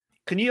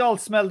Can you all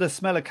smell the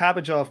smell of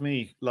cabbage off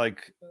me?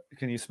 Like,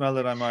 can you smell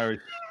that I'm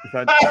Irish?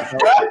 Through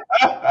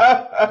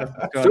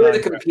the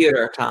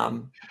computer,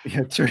 Tom.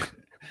 Yeah, true.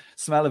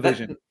 Smell of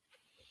vision.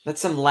 That's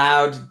some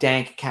loud,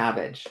 dank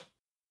cabbage.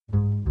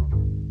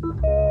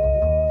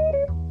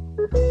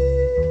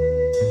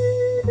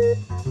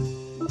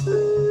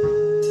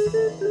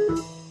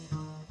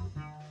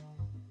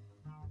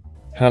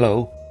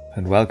 Hello,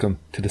 and welcome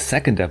to the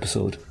second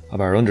episode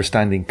of our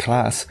Understanding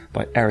Class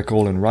by Eric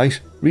Olin Wright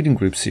reading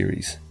group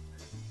series.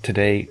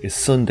 Today is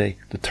Sunday,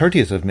 the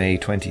 30th of May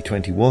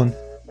 2021,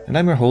 and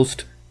I'm your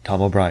host,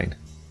 Tom O'Brien.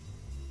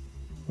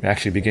 We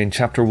actually begin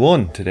Chapter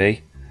 1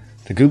 today,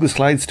 the Google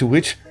Slides to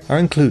which are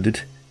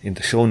included in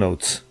the show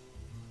notes.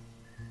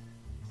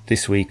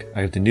 This week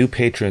I have the new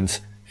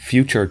patrons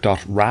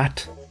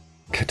Future.Rat,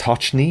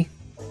 Katochny,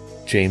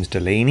 James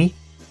Delaney,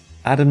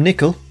 Adam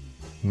Nickel,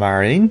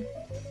 Marin,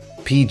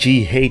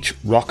 PGH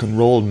Rock and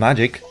Roll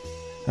Magic,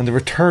 and the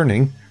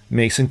returning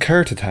Mason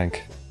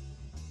Kurtatank.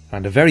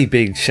 And a very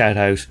big shout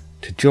out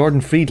to Jordan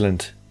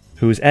Friedland,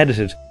 who has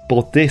edited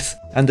both this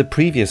and the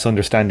previous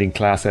Understanding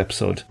Class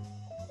episode.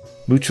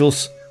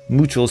 Muchos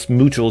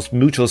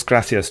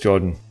gracias,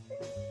 Jordan.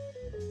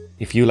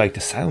 If you like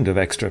the sound of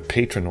extra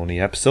patron-only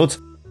episodes,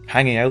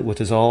 hanging out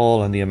with us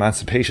all on the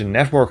Emancipation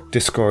Network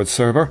Discord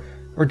server,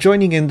 or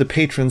joining in the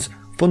patrons'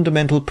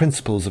 Fundamental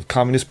Principles of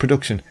Communist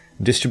Production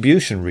and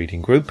Distribution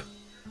reading group,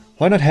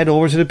 why not head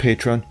over to the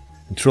Patreon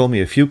and throw me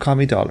a few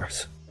commie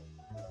dollars?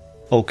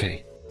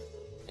 Okay,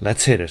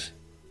 let's hit it.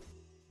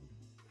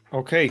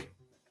 Okay, are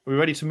we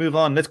ready to move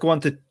on? Let's go on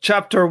to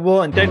Chapter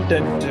 1. Dun,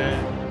 dun,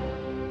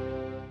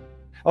 dun.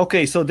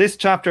 Okay, so this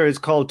chapter is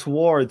called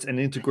Towards an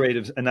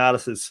Integrative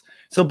Analysis.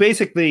 So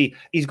basically,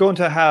 he's going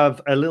to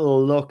have a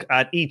little look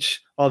at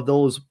each of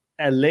those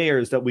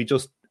layers that we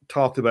just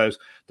talked about.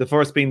 The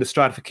first being the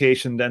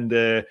stratification, then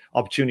the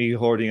opportunity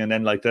hoarding, and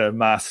then like the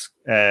mass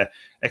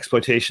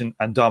exploitation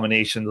and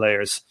domination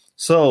layers.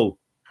 So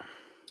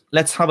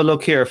let's have a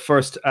look here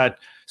first at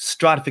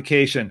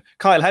stratification.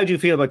 Kyle, how do you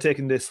feel about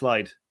taking this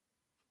slide?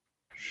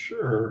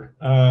 Sure.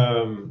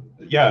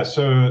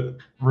 So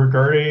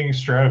regarding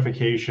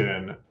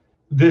stratification,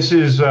 this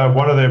is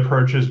one of the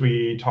approaches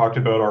we talked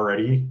about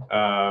already.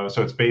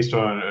 So it's based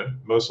on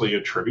mostly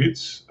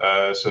attributes.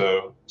 Is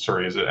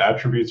it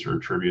attributes or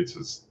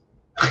attributes?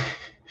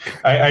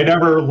 I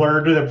never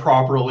learned it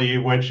properly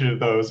which of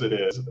those it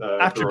is.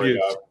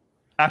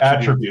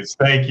 Attributes.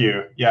 Thank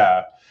you.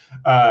 Yeah.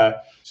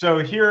 So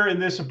here in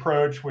this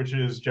approach, which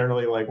is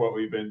generally like what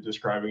we've been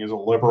describing as a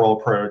liberal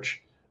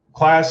approach,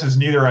 class is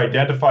neither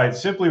identified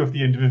simply with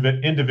the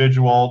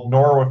individual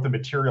nor with the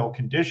material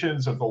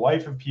conditions of the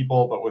life of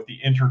people, but with the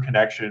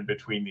interconnection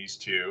between these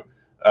two.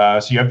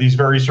 So you have these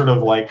very sort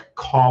of like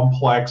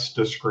complex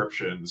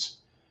descriptions.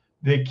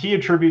 The key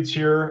attributes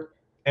here,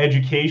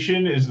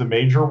 education is the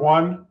major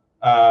one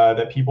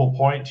that people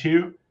point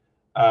to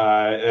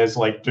as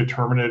like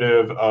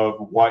determinative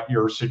of what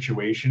your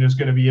situation is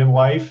going to be in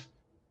life.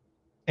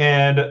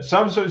 And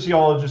some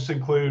sociologists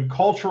include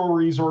cultural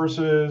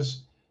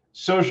resources,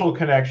 social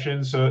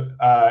connections, so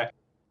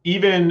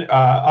even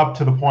up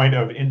to the point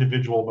of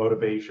individual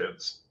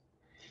motivations.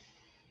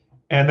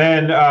 And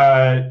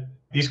then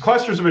these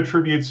clusters of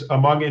attributes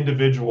among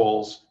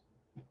individuals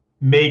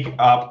make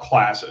up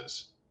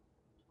classes.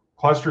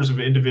 Clusters of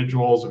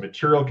individuals and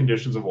material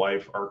conditions of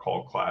life are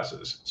called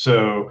classes.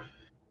 So,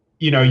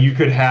 you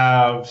could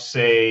have,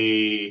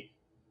 say,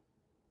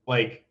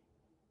 like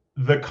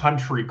the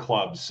country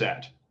club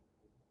set,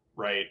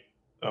 right?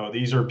 Oh,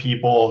 these are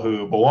people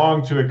who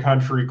belong to a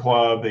country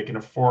club. They can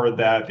afford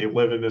that. They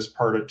live in this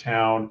part of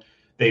town.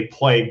 They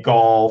play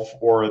golf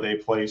or they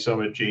play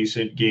some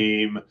adjacent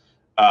game.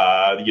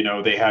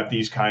 They have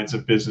these kinds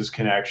of business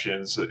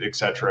connections, et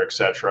cetera, et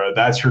cetera.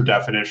 That's your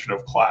definition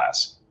of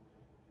class.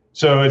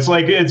 So it's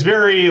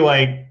very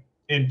like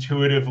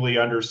intuitively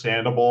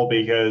understandable,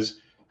 because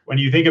when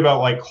you think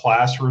about like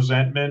class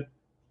resentment,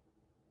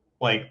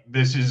 like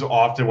this is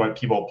often what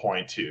people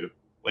point to,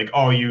 like,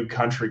 oh, you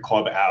country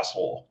club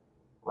asshole,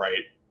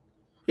 right?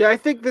 Yeah, I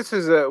think this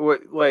is the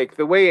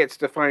way it's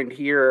defined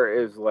here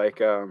is like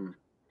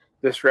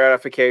the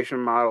stratification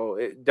model.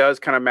 It does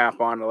kind of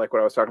map on to like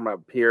what I was talking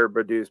about, Pierre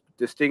Bourdieu's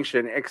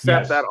distinction,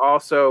 except that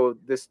also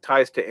this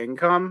ties to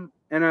income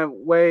in a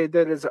way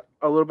that is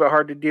a little bit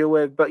hard to deal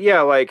with. But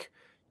yeah, like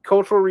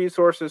cultural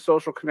resources,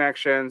 social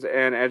connections,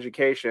 and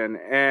education.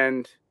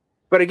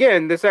 But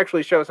again, this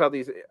actually shows how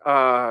these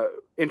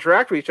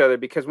interact with each other,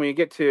 because when you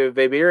get to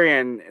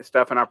Weberian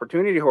stuff and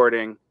opportunity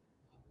hoarding,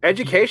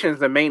 education is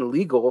the main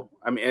legal.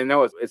 I mean, I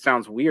know it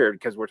sounds weird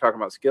because we're talking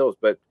about skills,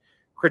 but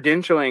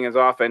credentialing is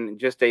often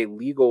just a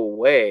legal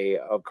way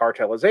of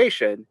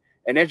cartelization,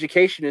 and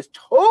education is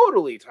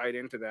totally tied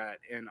into that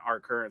in our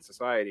current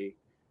society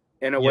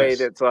in a way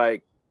that's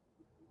like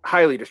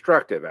highly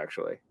destructive,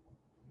 actually.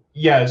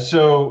 Yeah,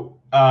 so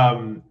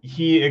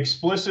he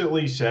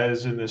explicitly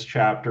says in this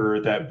chapter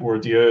that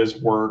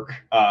Bourdieu's work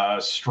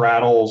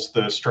straddles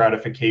the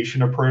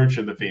stratification approach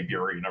and the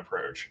Weberian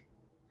approach.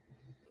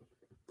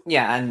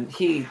 Yeah, and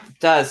he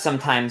does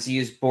sometimes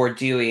use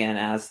Bourdieuian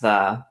as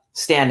the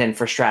stand-in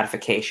for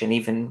stratification,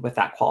 even with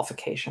that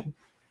qualification.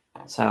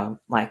 So,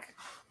 like,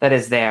 that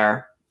is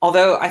there.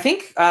 Although I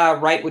think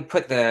Wright would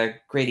put the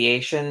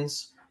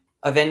gradations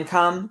of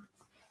income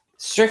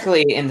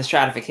strictly in the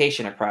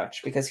stratification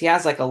approach, because he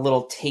has like a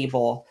little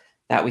table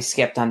that we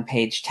skipped on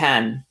page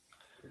 10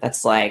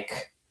 that's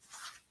like,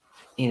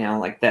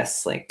 like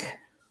this. Like,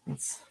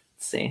 let's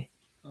see.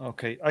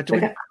 Okay.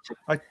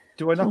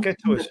 Do I not get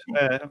to it?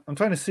 I'm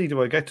trying to see.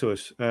 Do I get to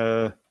it?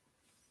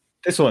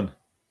 This one.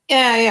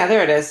 Yeah,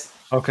 there it is.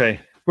 Okay.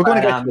 We're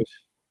going to get to it.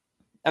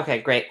 Okay,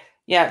 great.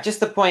 Yeah, just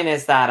the point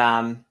is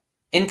that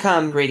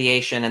income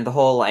gradation and the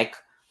whole like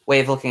way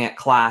of looking at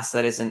class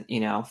that isn't,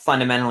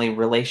 fundamentally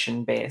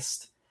relation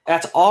based,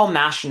 that's all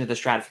mashed into the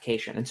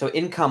stratification. And so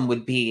income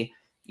would be,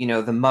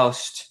 the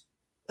most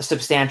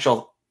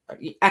substantial,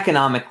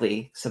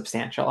 economically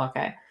substantial,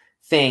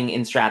 thing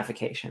in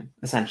stratification,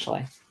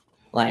 essentially.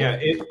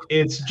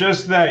 It's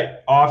just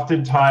that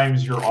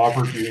oftentimes your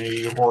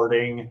opportunity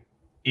hoarding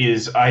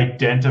is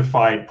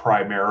identified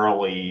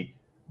primarily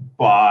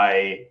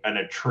by an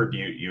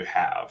attribute you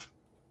have,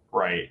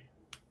 right?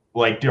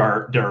 Like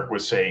Derek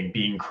was saying,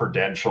 being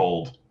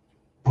credentialed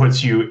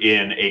puts you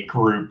in a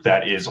group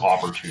that is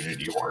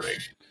opportunity hoarding.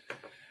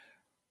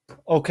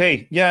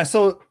 Okay, yeah,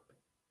 so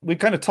we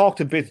kind of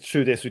talked a bit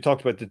through this. We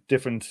talked about the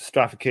different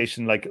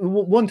stratification. Like,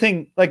 one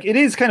thing, like, it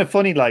is kind of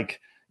funny, like,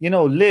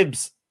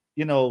 libs,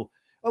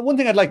 one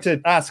thing I'd like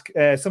to ask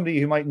somebody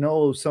who might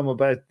know some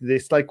about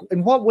this, like,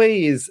 in what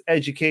way is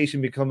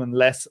education becoming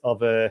less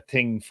of a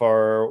thing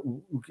for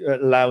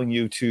allowing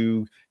you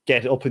to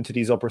get up into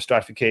these upper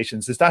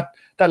stratifications? Is that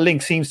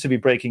link seems to be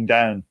breaking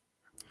down?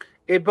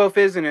 It both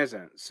is and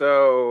isn't.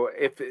 So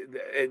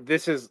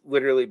this is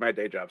literally my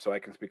day job, so I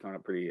can speak on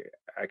it pretty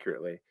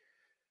accurately.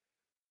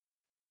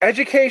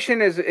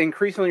 Education is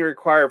increasingly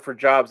required for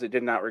jobs that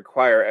did not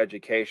require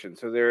education.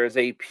 So there is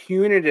a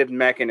punitive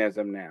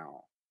mechanism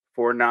now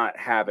for not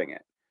having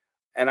it.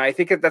 And I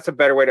think that's a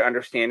better way to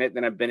understand it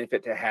than a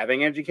benefit to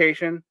having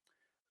education.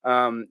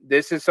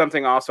 This is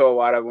something also a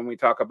lot of when we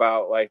talk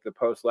about like the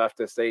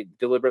post-leftists, they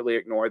deliberately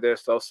ignore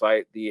this. They'll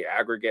cite the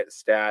aggregate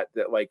stat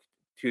that like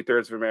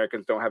 2/3 of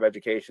Americans don't have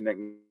education. They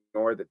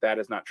ignore that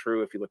is not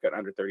true. If you look at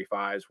under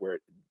 35s, where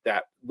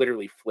that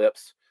literally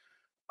flips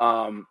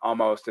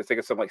almost, I think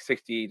it's something like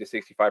 60 to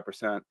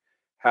 65%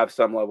 have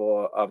some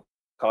level of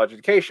college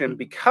education,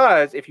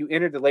 because if you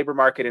entered the labor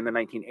market in the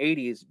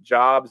 1980s,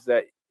 jobs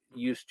that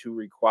used to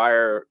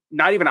require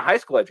not even a high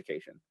school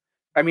education.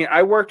 I mean,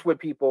 I worked with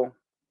people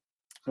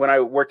when I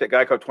worked at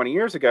Geico 20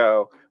 years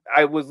ago.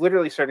 I was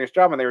literally starting this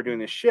job when they were doing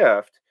this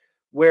shift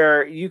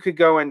where you could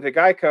go into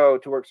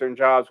Geico to work certain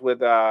jobs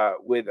with a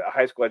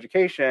high school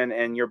education,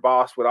 and your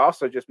boss would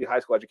also just be high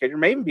school educated,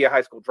 maybe be a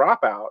high school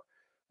dropout.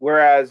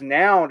 Whereas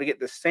now, to get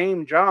the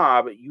same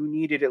job, you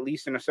needed at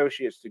least an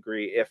associate's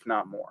degree, if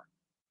not more.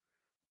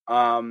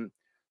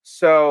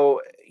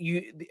 So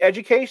the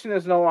education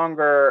is no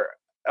longer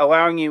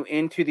allowing you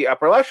into the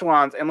upper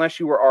echelons unless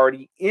you were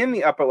already in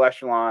the upper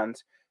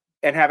echelons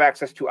and have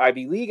access to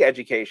Ivy League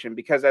education,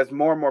 because as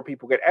more and more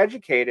people get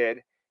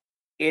educated,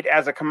 it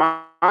as a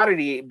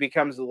commodity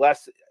becomes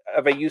less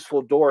of a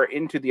useful door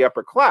into the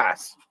upper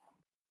class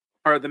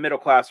or the middle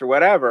class or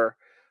whatever,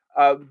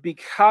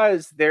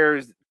 because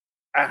there's,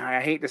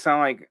 I hate to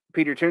sound like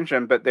Peter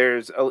Tincham, but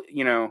there's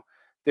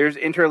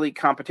inter-elite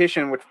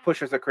competition, which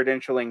pushes the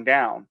credentialing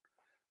down.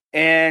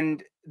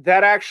 And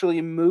that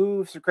actually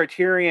moves the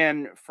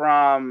criterion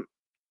from,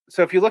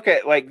 so if you look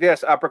at like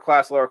this, upper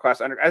class, lower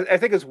class, under, I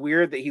think it's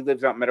weird that he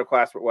lives out middle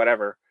class, but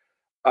whatever.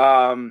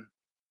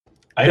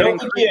 I don't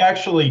think he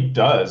actually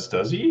does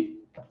he?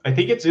 I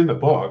think it's in the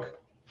book.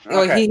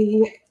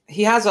 Okay.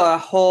 He has a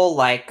whole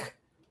like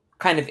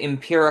kind of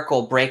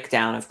empirical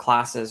breakdown of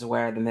classes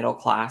where the middle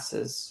class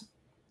is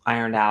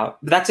ironed out.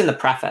 But that's in the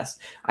preface.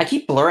 I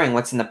keep blurring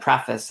what's in the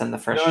preface and the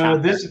first chapter.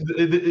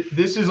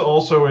 This is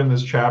also in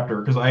this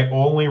chapter, because I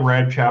only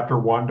read chapter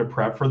 1 to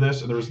prep for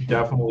this, and there's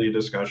definitely a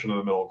discussion of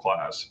the middle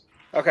class.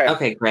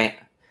 Okay, great.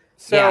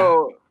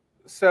 So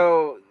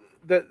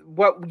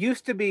what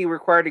used to be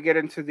required to get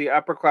into the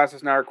upper class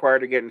is now required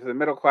to get into the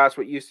middle class.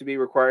 What used to be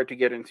required to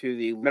get into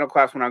the middle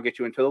class will now get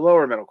you into the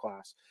lower middle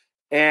class.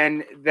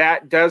 And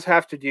that does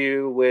have to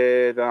do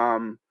with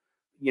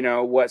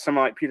what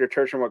someone like Peter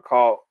Turchin would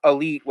call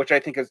elite, which I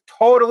think is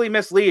totally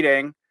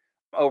misleading,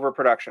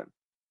 overproduction.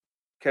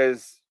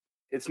 Because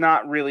it's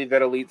not really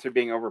that elites are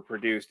being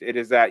overproduced. It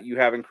is that you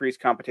have increased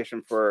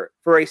competition for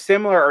a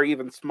similar or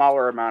even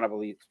smaller amount of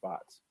elite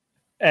spots.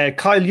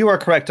 Kyle, you are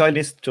correct. I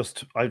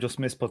just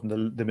missed putting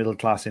the middle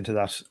class into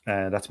that.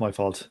 That's my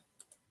fault.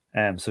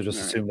 So just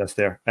assume that's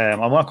there. I'm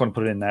not going to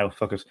put it in now.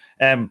 Fuck it.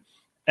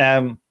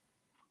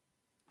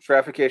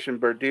 Stratification,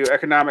 Bourdieu,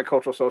 economic,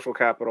 cultural, social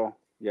capital.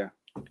 Yeah.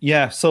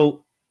 Yeah,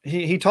 so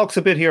he talks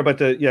a bit here about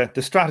the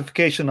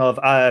stratification of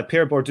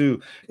Pierre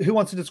Bourdieu. Who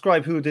wants to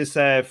describe who this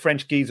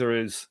French geezer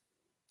is?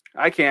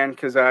 I can,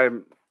 because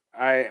I'm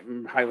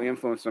highly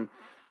influenced him.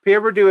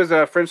 Pierre Bourdieu is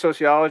a French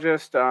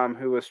sociologist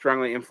who was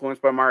strongly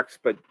influenced by Marx,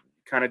 but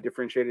kind of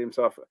differentiated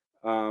himself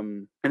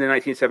in the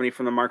 1970s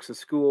from the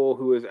Marxist school,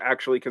 who was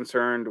actually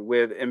concerned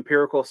with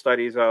empirical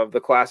studies of the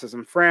classes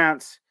in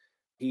France.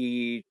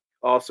 He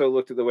also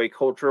looked at the way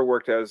culture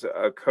worked as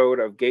a code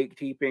of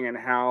gatekeeping and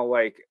how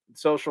like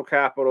social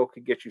capital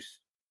could get you.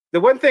 The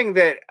one thing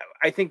that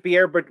I think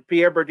Pierre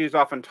Bourdieu is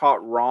often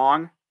taught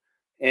wrong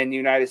in the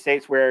United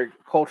States, where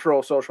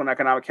cultural, social, and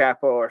economic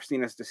capital are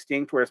seen as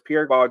distinct, whereas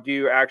Pierre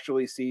Bourdieu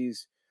actually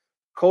sees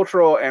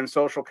cultural and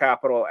social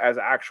capital as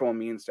actual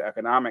means to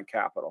economic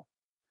capital.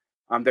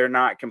 They're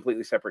not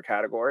completely separate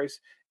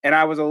categories. And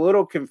I was a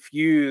little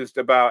confused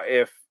about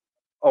if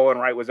Owen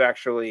Wright was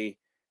actually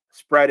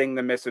spreading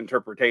the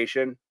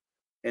misinterpretation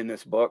in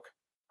this book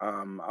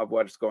of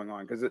what's going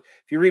on. Because if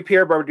you read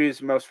Pierre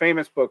Bourdieu's most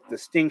famous book,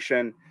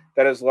 Distinction,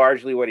 that is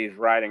largely what he's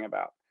writing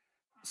about.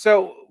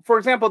 So, for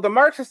example, the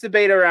Marxist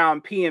debate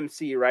around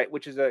PMC, right,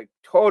 which is a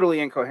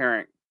totally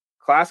incoherent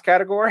class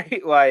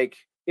category, like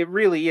it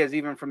really is,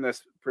 even from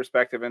this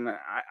perspective. And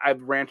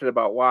I've ranted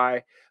about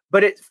why,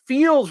 but it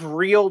feels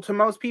real to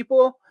most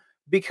people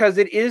because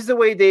it is the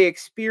way they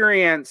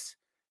experience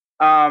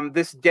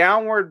this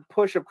downward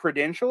push of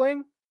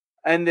credentialing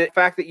and the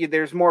fact that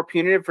there's more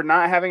punitive for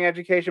not having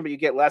education, but you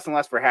get less and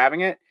less for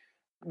having it,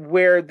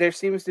 where there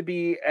seems to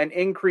be an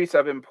increase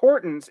of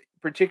importance,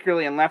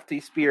 particularly in lefty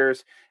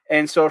spheres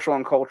and social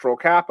and cultural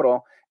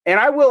capital. And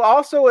I will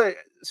also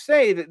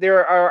say that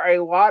there are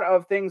a lot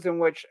of things in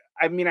which,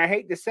 I mean, I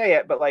hate to say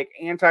it, but like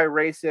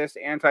anti-racist,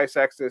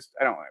 anti-sexist,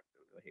 I don't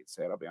really hate to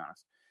say it, I'll be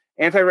honest.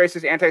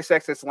 Anti-racist,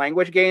 anti-sexist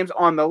language games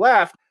on the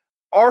left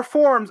are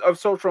forms of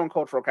social and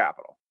cultural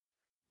capital.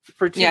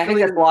 Yeah, I think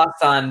that's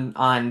lost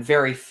on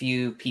very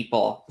few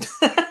people.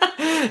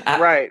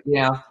 Right.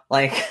 You know,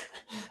 like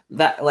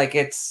that, like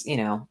it's, you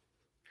know.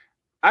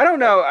 I don't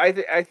know.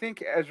 I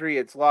think, Esri,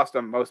 it's lost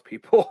on most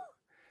people.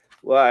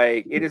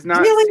 Like, it is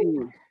not really?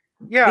 seen.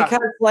 Yeah.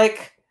 Because,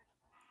 like,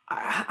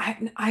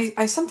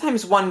 I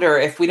sometimes wonder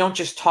if we don't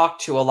just talk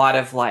to a lot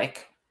of,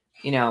 like,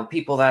 you know,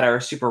 people that are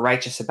super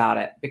righteous about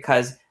it.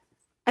 Because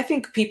I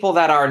think people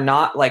that are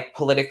not, like,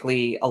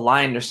 politically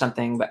aligned or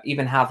something, but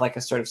even have, like,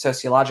 a sort of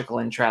sociological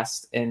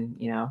interest in,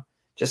 you know,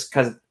 just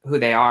because who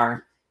they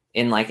are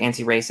in, like,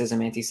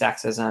 anti-racism,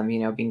 anti-sexism, you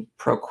know, being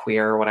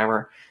pro-queer or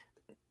whatever,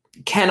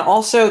 can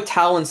also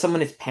tell when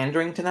someone is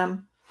pandering to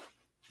them.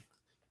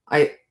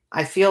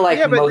 I feel like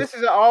this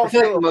is also...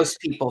 I feel like most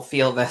people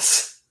feel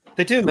this.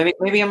 They do.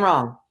 Maybe I'm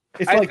wrong.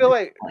 I feel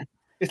like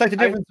it's like the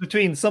difference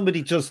between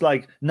somebody just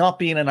like not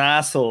being an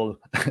asshole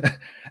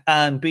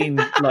and being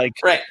like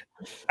right,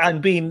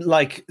 and being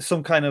like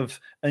some kind of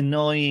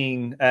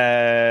annoying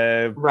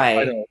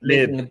right,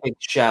 making a big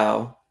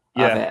show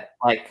of it.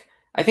 Like,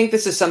 I think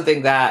this is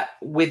something that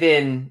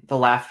within the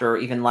left or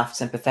even left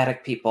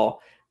sympathetic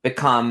people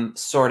become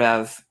sort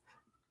of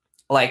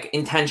like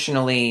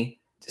intentionally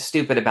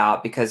stupid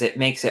about, because it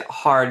makes it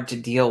hard to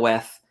deal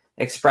with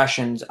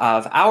expressions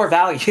of our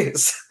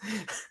values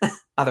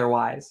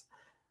otherwise.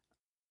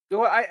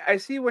 Well, I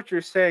see what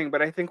you're saying,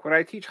 but I think when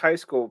I teach high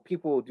school,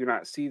 people do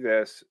not see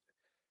this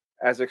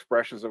as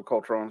expressions of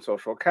cultural and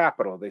social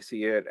capital. They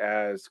see it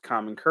as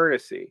common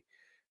courtesy.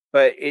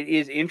 But it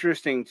is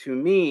interesting to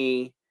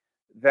me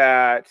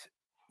that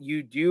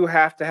you do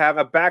have to have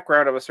a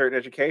background of a certain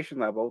education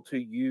level to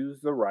use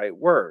the right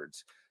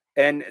words.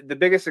 And the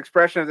biggest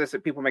expression of this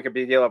that people make a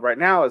big deal of right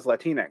now is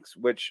Latinx,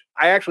 which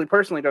I actually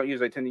personally don't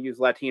use. I tend to use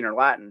Latin or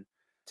Latin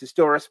to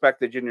still respect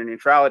the gender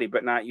neutrality,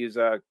 but not use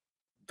a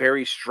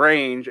very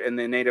strange in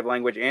the native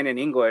language and in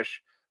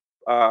English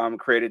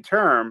created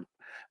term,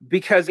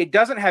 because it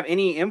doesn't have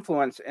any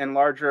influence in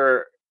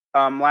larger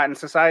Latin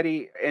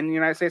society in the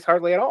United States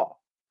hardly at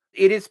all.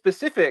 It is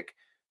specific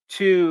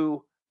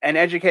to an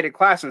educated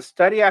class, and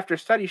study after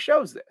study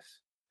shows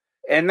this.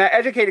 And that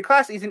educated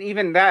class isn't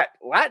even that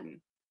Latin,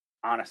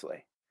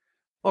 honestly.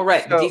 Well,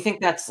 right. So, do you think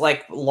that's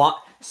like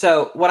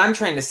so what I'm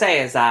trying to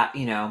say is that,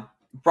 you know,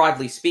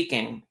 broadly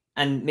speaking,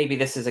 and maybe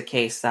this is a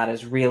case that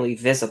is really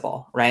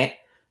visible, right?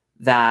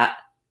 That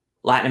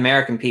Latin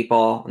American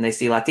people, when they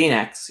see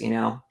Latinx, you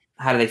know,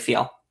 how do they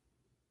feel?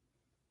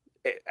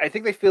 I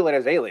think they feel it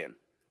as alien.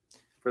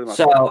 For the most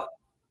part.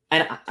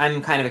 And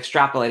I'm kind of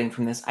extrapolating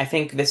from this. I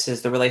think this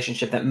is the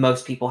relationship that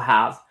most people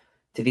have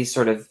to these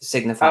sort of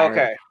signifiers.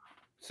 Okay.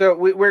 So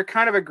we're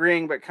kind of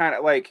agreeing, but kind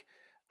of like,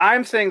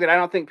 I'm saying that I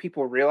don't think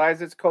people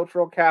realize it's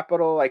cultural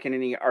capital, like in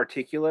any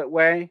articulate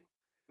way,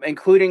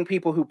 including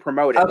people who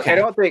promote it. Okay. I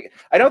don't think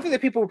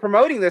that people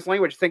promoting this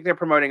language think they're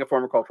promoting a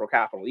form of cultural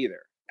capital either.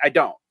 I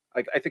don't.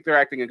 Like, I think they're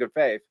acting in good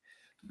faith.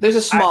 There's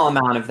a small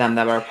amount of them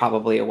that are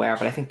probably aware,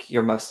 but I think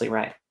you're mostly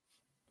right.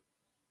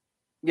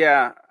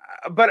 Yeah.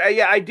 But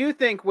I do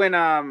think when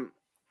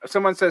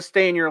someone says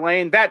 "stay in your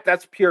lane,"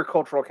 that's pure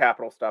cultural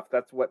capital stuff.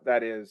 That's what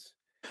that is.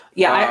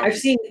 Yeah, I've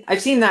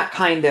seen that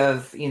kind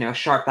of, you know,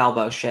 sharp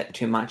elbow shit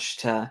too much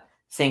to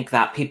think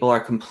that people are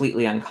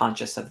completely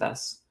unconscious of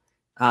this.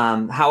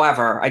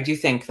 However, I do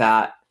think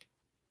that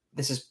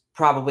this is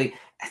probably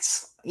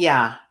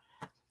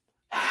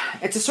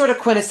it's a sort of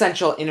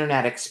quintessential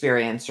internet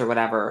experience or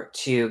whatever,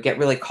 to get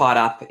really caught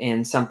up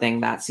in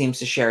something that seems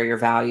to share your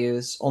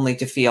values, only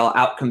to feel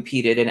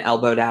outcompeted and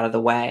elbowed out of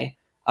the way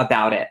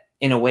about it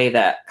in a way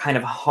that kind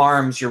of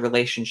harms your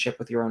relationship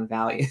with your own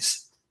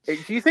values. Do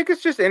you think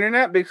it's just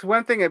internet? Because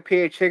one thing that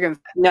P.H. Higgins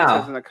says in No,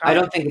 the comments, I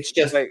don't think it's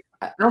just. like,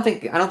 I don't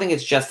think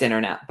it's just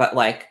internet, but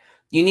like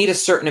you need a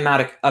certain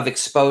amount of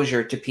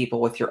exposure to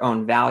people with your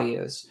own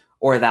values,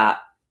 or that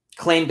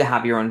claim to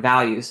have your own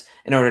values,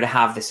 in order to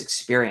have this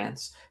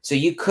experience. So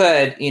you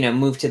could,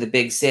 move to the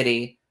big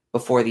city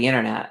before the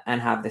internet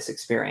and have this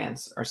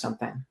experience or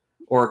something,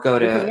 or go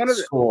to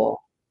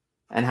school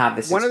and have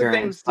this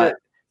experience. But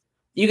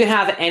you can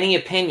have any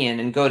opinion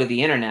and go to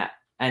the internet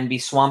and be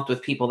swamped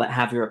with people that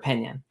have your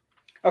opinion.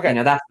 Okay.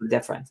 That's the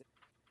difference.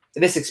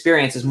 This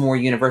experience is more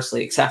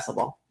universally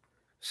accessible.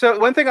 So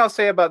one thing I'll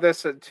say about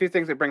this, two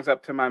things it brings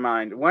up to my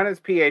mind. One is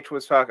P.H.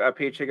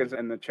 Higgins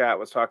in the chat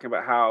was talking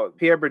about how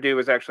Pierre Bourdieu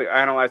was actually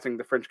analyzing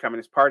the French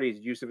Communist Party's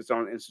use of its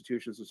own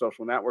institutions and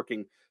social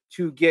networking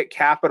to get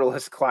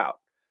capitalist clout,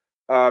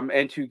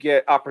 and to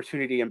get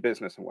opportunity in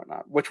business and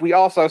whatnot, which we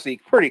also see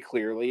pretty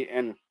clearly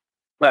in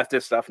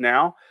leftist stuff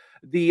now.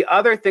 The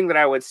other thing that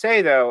I would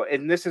say, though,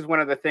 and this is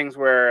one of the things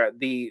where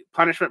the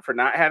punishment for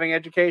not having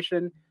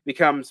education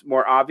becomes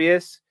more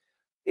obvious,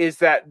 is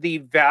that the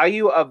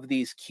value of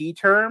these key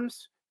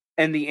terms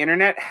and the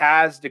internet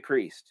has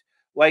decreased.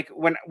 Like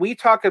when we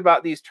talk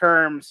about these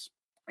terms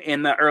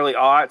in the early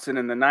aughts and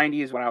in the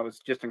 90s when I was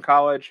just in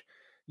college,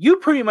 you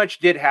pretty much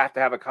did have to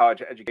have a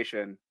college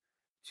education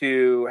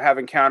to have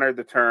encountered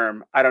the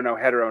term,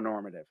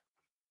 heteronormative.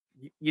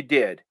 You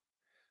did.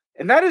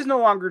 And that is no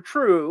longer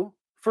true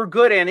for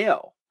good and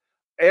ill.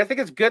 I think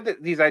it's good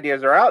that these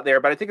ideas are out there,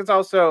 but I think it's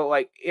also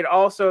it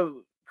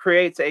also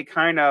creates a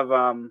kind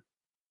of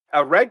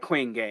a Red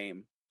Queen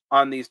game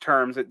on these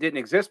terms that didn't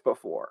exist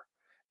before.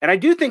 And I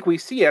do think we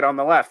see it on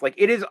the left. Like,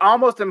 it is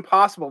almost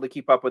impossible to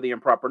keep up with the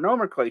improper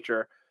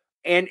nomenclature,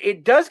 and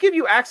it does give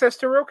you access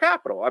to real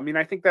capital. I mean,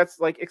 I think that's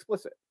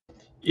explicit.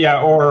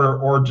 Yeah,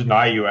 or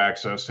deny you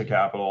access to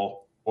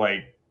capital.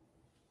 I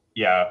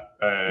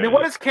mean,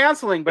 what is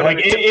canceling? But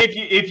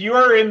if you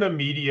are in the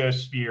media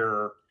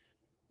sphere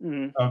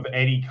of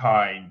any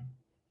kind,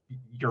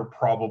 you're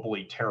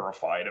probably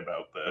terrified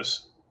about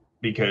this,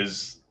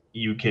 because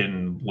you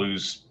can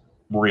lose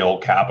real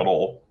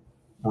capital,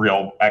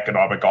 real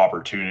economic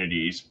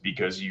opportunities,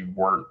 because you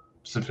weren't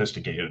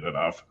sophisticated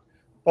enough.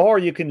 Or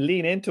you can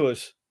lean into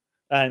it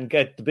and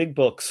get the big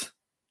bucks.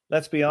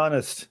 Let's be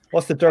honest.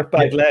 What's the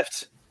dirtbag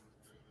left?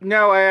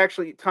 No,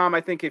 Tom, I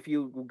think if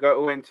you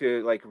go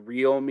into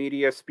real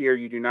media sphere,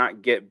 you do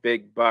not get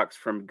big bucks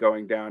from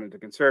going down into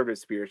conservative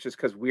sphere. It's just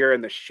because we're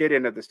in the shit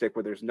end of the stick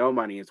where there's no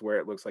money is where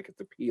it looks like it's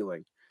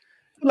appealing.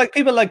 Like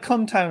people like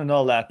Cumtown and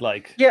all that,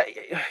 Yeah.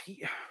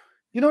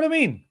 You know what I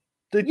mean?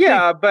 But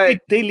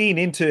they lean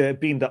into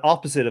being the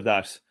opposite of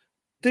that.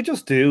 They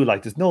just do.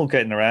 There's no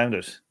getting around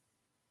it.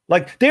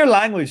 Their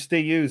language they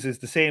use is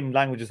the same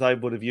language as I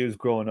would have used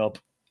growing up.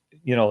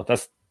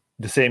 That's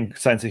the same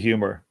sense of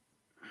humor.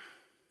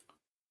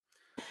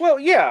 Well,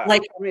 yeah. I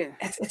mean,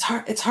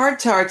 it's hard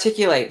to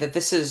articulate that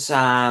this is.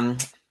 I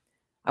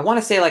want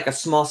to say a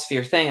small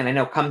sphere thing, and I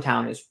know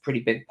Cumtown is a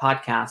pretty big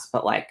podcast,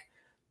 but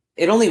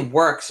it only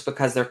works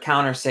because they're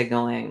counter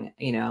signaling.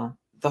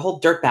 The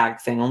whole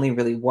dirtbag thing only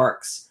really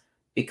works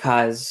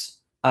because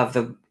of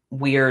the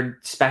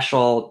weird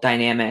special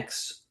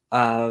dynamics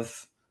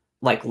of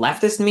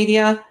leftist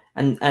media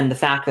and the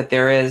fact that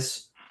there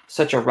is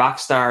such a rock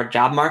star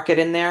job market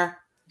in there.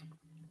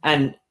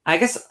 And I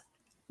guess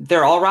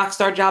they're all rock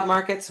star job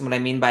markets. And what I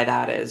mean by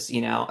that is,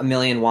 a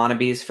million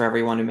wannabes for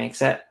everyone who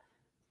makes it.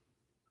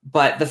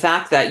 But the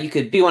fact that you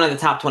could be one of the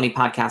top 20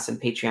 podcasts on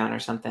Patreon or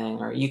something,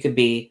 or you could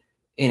be,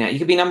 you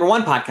could be number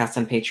one podcast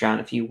on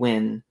Patreon if you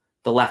win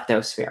the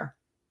leftosphere.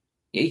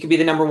 You could be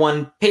the number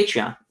one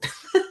Patreon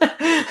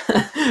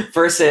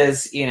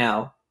versus,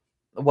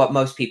 what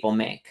most people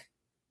make.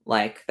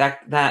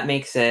 That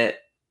makes it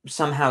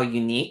somehow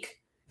unique.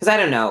 Because I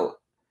don't know.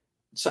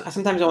 So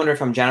sometimes I wonder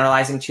if I'm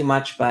generalizing too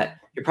much, but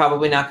you're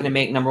probably not going to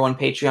make number one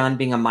Patreon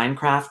being a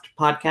Minecraft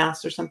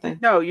podcast or something.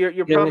 No,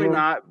 you're probably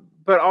not.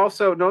 But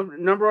also,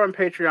 number one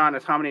Patreon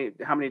is how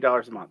many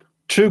dollars a month?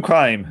 True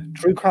crime,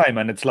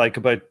 and it's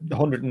about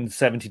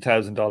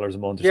 $170,000 a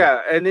month.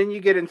 Yeah, and then you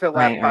get into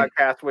Lab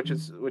Podcast,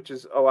 which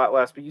is a lot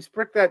less. But you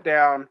break that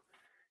down,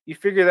 you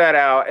figure that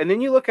out, and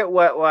then you look at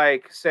what,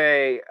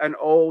 say, an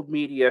old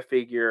media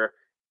figure,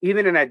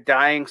 even in a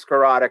dying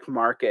sclerotic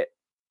market,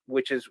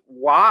 which is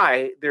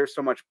why there's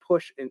so much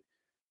push in.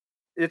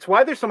 It's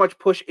why there's so much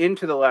push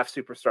into the left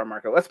superstar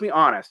market. Let's be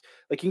honest.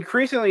 You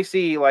increasingly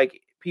see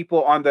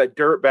people on the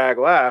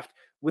dirtbag left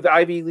with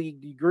Ivy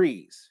League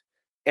degrees,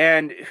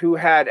 and who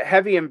had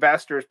heavy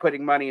investors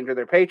putting money into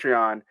their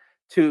Patreon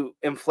to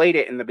inflate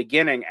it in the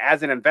beginning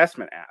as an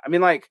investment app. I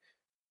mean,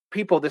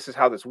 people, this is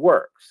how this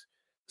works.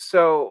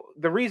 So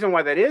the reason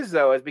why that is,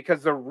 though, is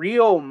because the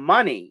real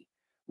money,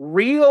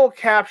 real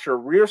capture,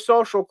 real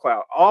social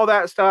clout, all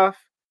that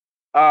stuff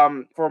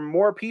for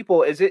more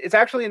people it's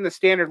actually in the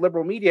standard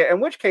liberal media, in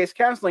which case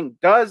canceling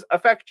does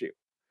affect you.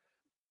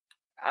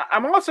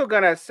 I'm also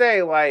gonna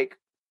say, like,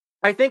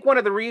 I think one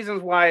of the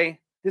reasons why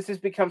this has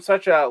become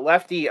such a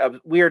lefty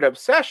weird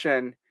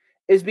obsession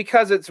is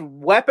because it's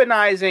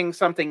weaponizing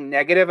something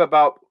negative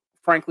about,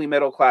 frankly,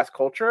 middle class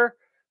culture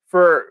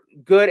for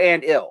good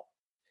and ill.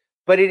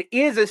 But it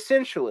is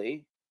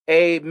essentially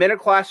a middle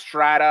class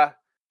strata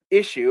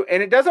issue,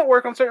 and it doesn't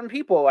work on certain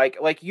people.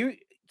 Like you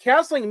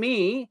canceling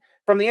me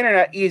from the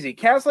internet, easy.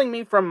 Canceling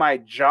me from my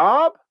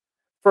job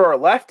for a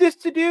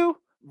leftist to do,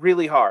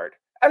 really hard.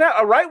 And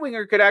a right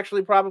winger could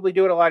actually probably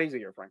do it a lot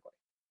easier, frankly.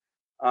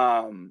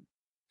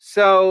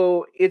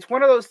 So it's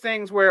one of those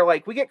things where,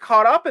 like, we get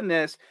caught up in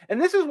this,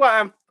 and this is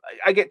why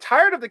I get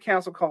tired of the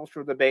cancel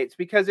culture debates,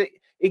 because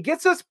it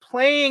gets us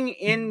playing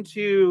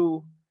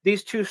into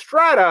these two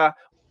strata,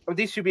 or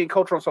these two being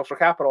cultural and social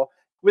capital,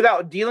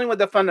 without dealing with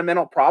the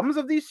fundamental problems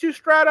of these two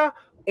strata,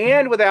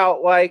 and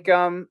without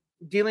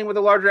dealing with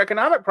the larger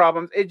economic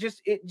problems. It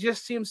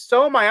just seems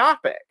so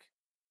myopic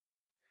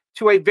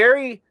to a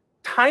very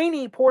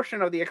tiny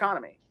portion of the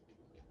economy.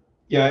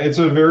 Yeah, it's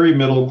a very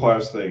middle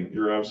class thing.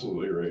 You're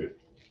absolutely right.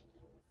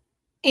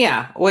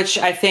 Yeah, which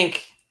I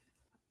think,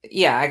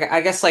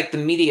 I guess like the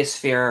media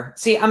sphere.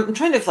 See, I'm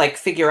trying to like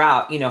figure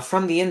out,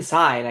 from the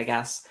inside, I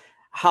guess,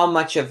 how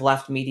much of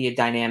left media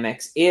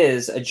dynamics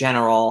is a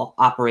general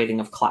operating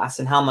of class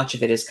and how much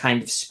of it is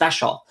kind of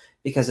special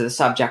because of the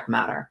subject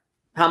matter.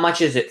 How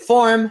much is it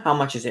form? How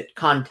much is it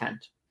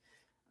content?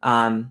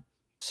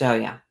 So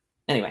yeah.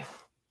 Anyway,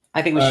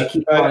 I think we should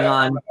keep going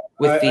on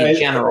with the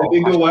general. I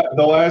think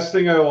the last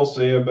thing I will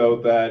say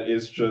about that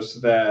is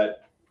just that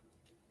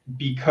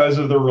because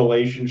of the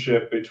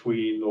relationship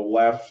between the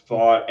left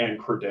thought and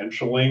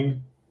credentialing,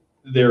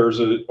 there's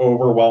an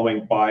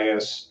overwhelming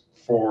bias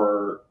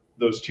for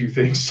those two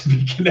things to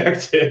be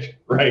connected,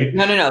 right?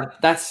 No.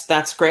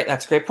 That's great.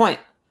 That's a great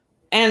point.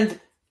 And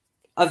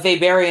a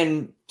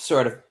Weberian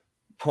sort of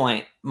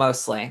point,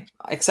 mostly,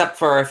 except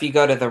for if you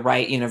go to the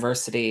right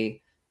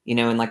university,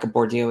 in like a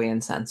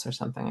Bourdieuian sense or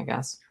something, I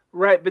guess.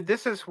 Right, but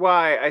this is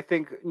why I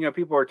think,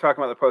 people are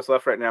talking about the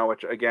post-left right now,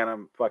 which, again,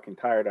 I'm fucking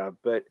tired of.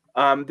 But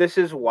this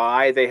is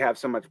why they have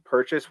so much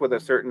purchase with a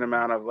certain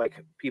amount of,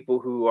 like, people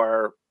who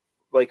are,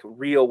 like,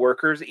 real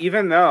workers,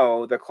 even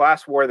though the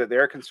class war that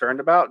they're concerned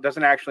about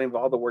doesn't actually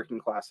involve the working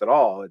class at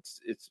all.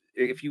 It's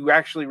if you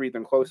actually read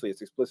them closely,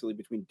 it's explicitly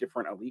between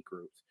different elite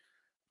groups.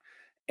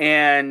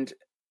 And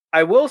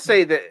I will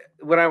say that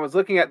when I was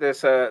looking at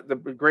this,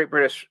 the Great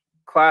British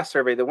Class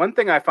Survey, the one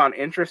thing I found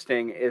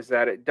interesting is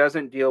that it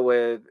doesn't deal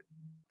with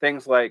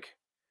things like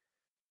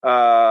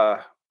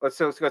let's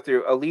go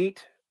through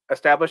elite,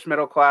 established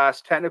middle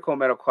class, technical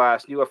middle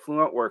class, new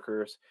affluent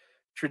workers,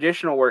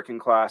 traditional working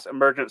class,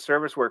 emergent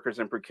service workers,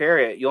 and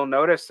precariat. You'll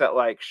notice that,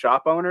 like,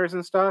 shop owners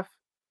and stuff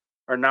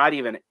are not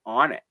even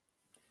on it.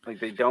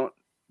 Like, they don't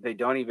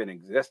even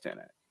exist in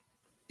it.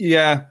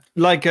 Yeah,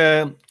 like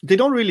they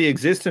don't really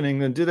exist in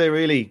England, do they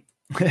really?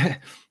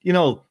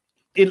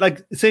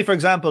 Like, say, for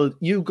example,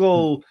 you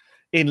go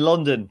in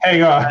London.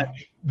 Hang on.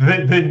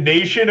 The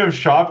nation of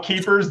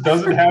shopkeepers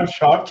doesn't have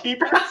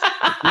shopkeepers?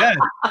 Yeah.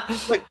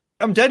 Like,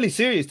 I'm deadly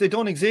serious. They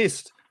don't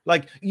exist.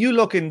 Like, you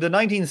look in the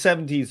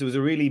 1970s, there was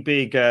a really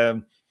big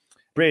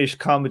British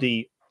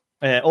comedy,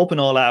 Open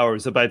All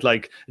Hours, about,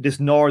 like, this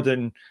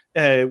northern...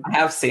 I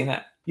have seen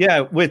it.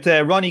 Yeah, with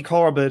Ronnie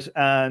Corbett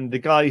and the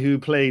guy who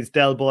plays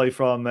Del Boy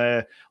from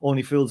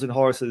Only Fools and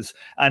Horses.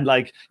 And,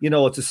 like,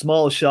 it's a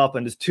small shop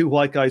and there's two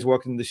white guys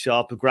working in the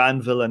shop,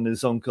 Granville and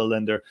his uncle,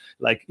 and they're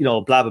like,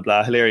 blah, blah,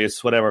 blah,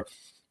 hilarious, whatever.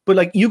 But,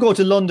 like, you go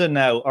to London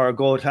now or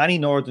go to any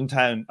northern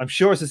town, I'm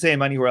sure it's the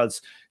same anywhere else,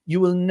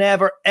 you will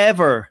never,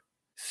 ever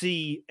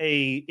see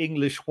a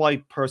English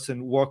white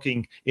person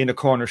working in a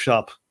corner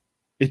shop.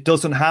 It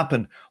doesn't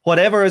happen.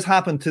 Whatever has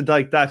happened to,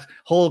 like, that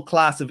whole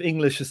class of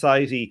English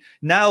society,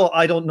 now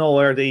I don't know,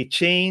 are they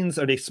chains?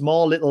 Are they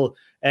small little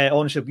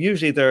ownership?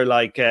 Usually they're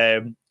like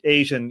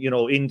Asian,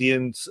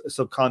 Indian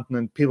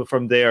subcontinent, people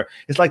from there.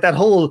 It's like that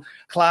whole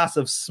class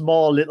of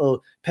small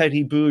little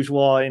petty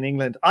bourgeois in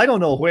England. I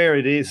don't know where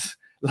it is.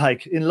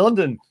 Like, in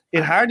London,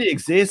 it hardly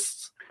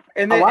exists.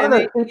 And a lot of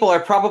those people are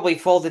probably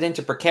folded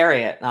into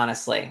precariat,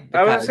 honestly.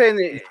 I was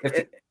saying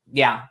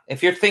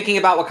if you're thinking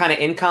about what kind of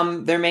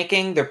income they're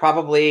making, they're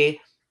probably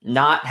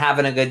not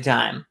having a good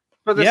time.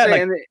 But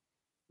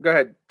go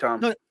ahead, Tom.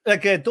 No,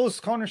 like those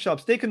corner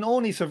shops, they can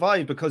only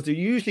survive because they're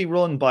usually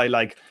run by,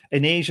 like,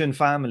 an Asian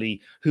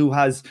family who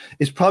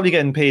is probably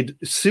getting paid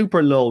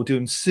super low,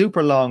 doing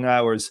super long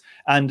hours.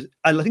 And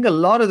I think a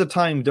lot of the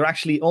time they're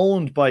actually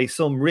owned by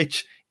some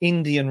rich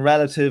Indian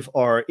relative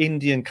or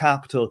Indian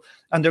capital,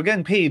 and they're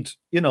getting paid,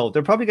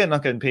 they're probably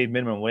not getting paid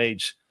minimum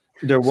wage.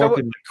 They're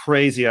working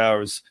crazy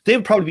hours. They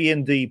would probably be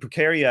in the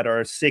precariat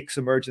or 6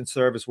 emergent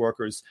service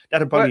workers.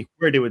 That would probably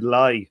where they would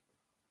lie.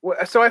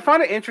 So I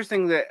found it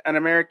interesting that an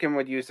American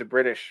would use the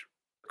British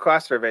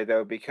class survey,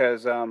 though,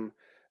 because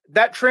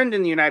that trend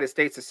in the United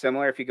States is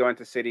similar. If you go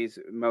into cities,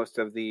 most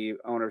of the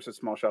owners of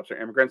small shops are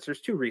immigrants.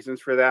 There's 2 reasons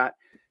for that.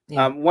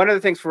 Yeah. One of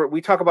the things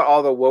we talk about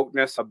all the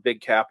wokeness of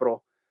big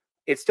capital.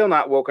 It's still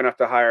not woke enough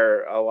to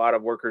hire a lot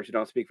of workers who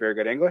don't speak very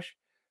good English.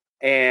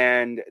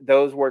 and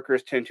those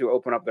workers tend to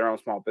open up their own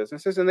small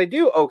businesses, and they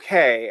do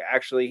okay,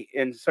 actually,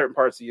 in certain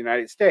parts of the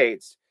United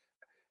States.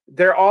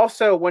 They're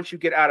also, once you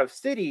get out of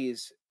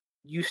cities,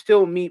 you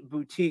still meet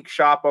boutique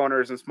shop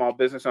owners and small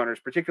business owners,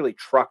 particularly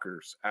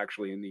truckers,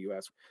 actually, in the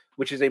U.S.,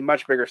 which is a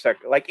much bigger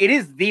sector. Like, it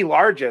is the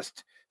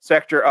largest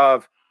sector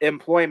of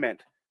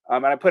employment.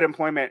 And I put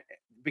employment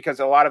because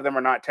a lot of them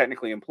are not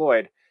technically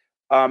employed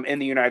in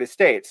the United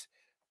States.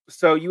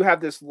 So you have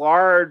this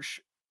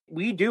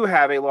we do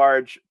have a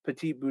large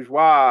petit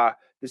bourgeois.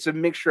 It's a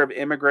mixture of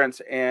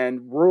immigrants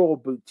and rural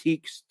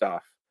boutique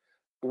stuff,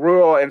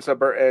 rural and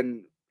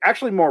suburban,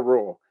 actually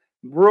more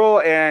rural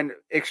and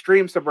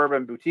extreme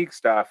suburban boutique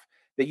stuff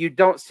that you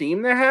don't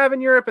seem to have in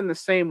Europe in the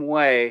same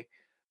way.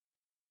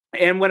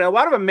 And when a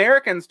lot of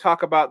Americans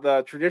talk about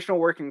the traditional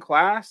working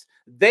class,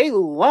 they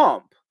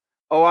lump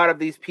a lot of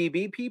these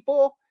PB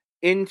people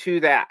into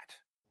that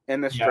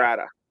in the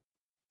strata.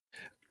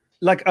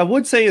 Like, I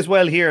would say as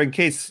well here, in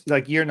case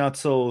like you're not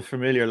so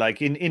familiar,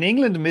 like in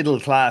England, middle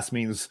class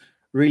means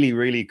really,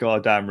 really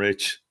goddamn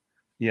rich.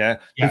 Yeah.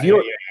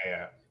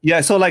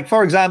 Yeah. So, like,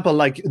 for example,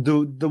 like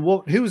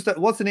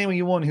what's the name of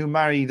the one who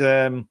married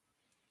the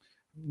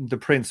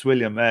Prince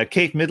William?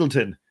 Kate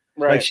Middleton.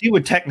 Right. Like, she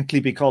would technically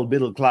be called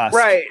middle class.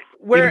 Right.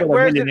 Whereas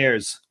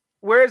millionaires.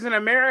 Whereas in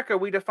America,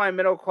 we define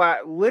middle class,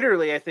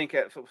 literally, I think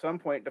at some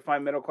point,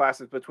 define middle class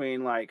as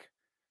between like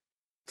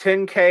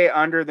 $10K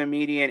under the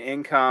median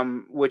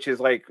income, which is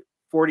like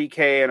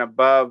 $40K and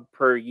above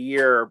per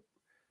year,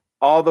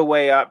 all the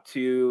way up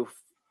to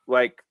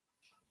like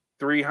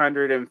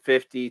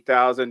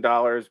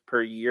 $350,000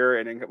 per year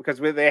in income, because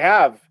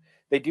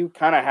they do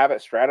kind of have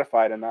it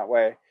stratified in that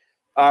way.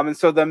 And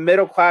so the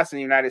middle class in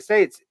the United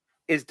States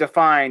is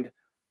defined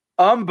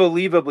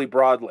unbelievably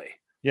broadly.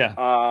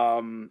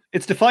 Yeah.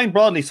 It's defined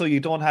broadly, so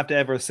you don't have to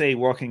ever say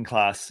working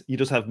class. You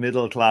just have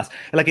middle class.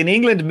 Like in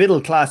England,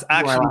 middle class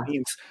actually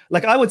means,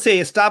 like, I would say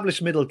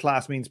established middle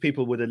class means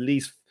people with at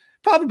least,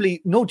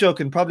 probably, no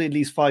joking, probably at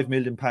least £5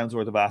 million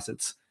worth of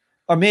assets.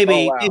 Or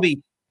maybe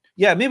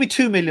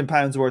 £2 million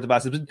worth of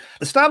assets. But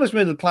established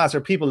middle class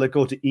are people that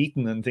go to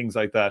Eton and things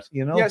like that,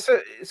 you know? Yeah, so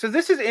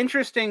this is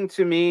interesting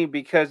to me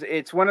because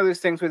it's one of those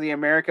things where the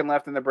American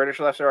left and the British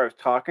left are always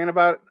talking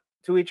about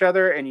to each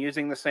other and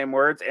using the same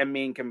words and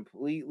mean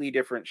completely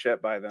different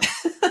shit by them.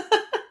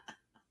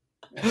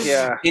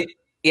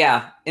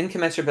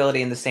 Incommensurability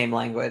in the same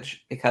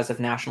language because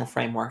of national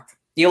framework.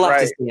 You'll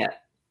have to see it.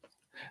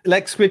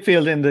 Lex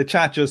Whitfield in the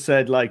chat just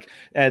said, like,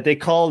 they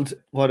called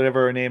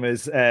whatever her name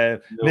is, Kate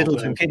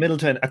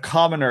Middleton, a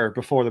commoner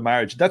before the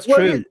marriage. That's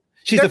true.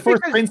 She's the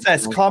first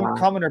princess,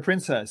 commoner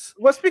princess.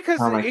 Well, it's because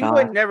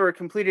England never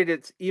completed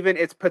its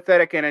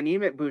pathetic and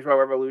anemic bourgeois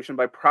revolution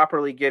by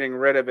properly getting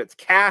rid of its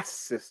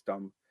caste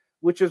system,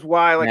 which is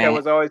why, like, I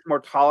was always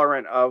more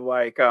tolerant of,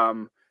 like,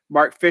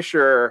 Mark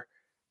Fisher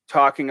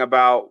talking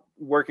about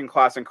working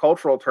class in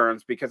cultural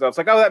terms, because I was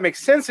like, oh, that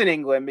makes sense in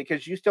England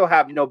because you still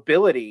have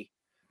nobility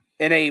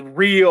in a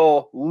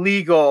real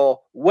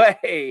legal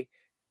way,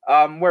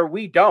 where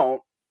we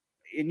don't,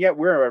 and yet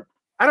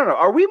I don't know.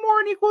 Are we more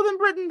unequal than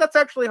Britain? That's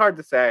actually hard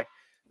to say.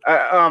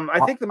 I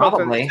think the most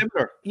similar.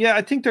 Yeah,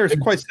 I think they're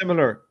quite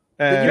similar.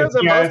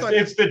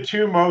 It's the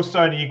two most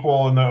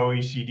unequal in the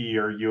OECD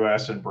are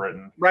US and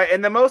Britain. Right,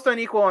 and the most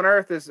unequal on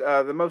Earth is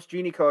the most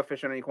Gini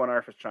coefficient unequal on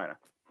Earth is China.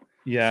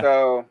 Yeah.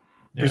 So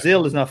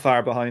Brazil is not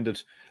far behind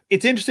it.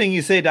 It's interesting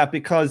you say that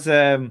because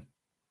it's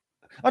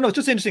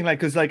just interesting, like,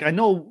 because, like, I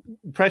know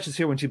Precious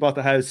here, when she bought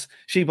the house,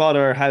 she bought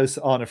her house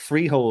on a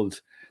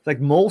freehold. Like,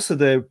 most of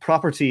the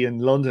property in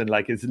London,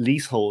 like, is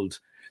leasehold.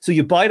 So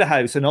you buy the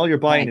house and all you're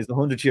buying is a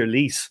 100-year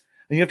lease.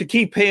 And you have to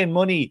keep paying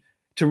money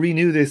to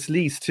renew this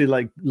lease to,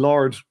 like,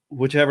 Lord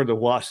whichever the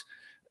what.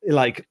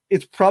 Like,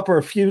 it's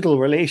proper feudal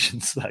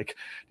relations. Like,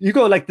 you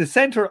go, like, the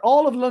centre,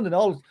 all of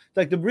London,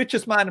 like, the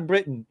richest man in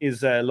Britain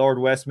is Lord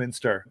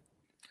Westminster.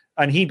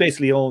 And he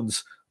basically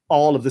owns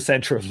all of the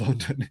centre of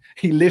London.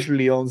 He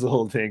literally owns the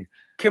whole thing.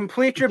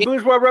 Complete your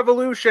bourgeois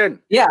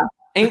revolution. Yeah.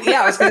 I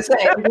was going to say,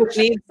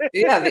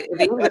 the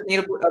English need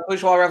a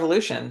bourgeois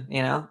revolution,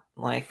 you know?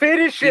 Like,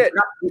 finish it.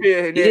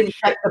 You didn't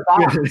check the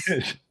box.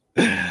 You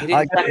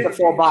didn't check the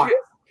full box.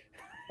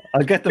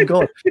 I'll get them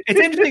going. It's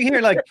interesting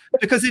here, like,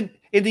 because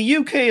in the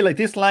UK, like,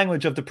 this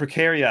language of the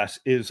precariat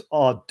is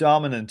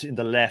dominant in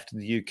the left in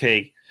the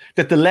UK.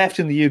 That the left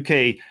in the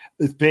UK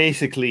is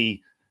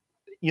basically,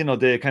 you know,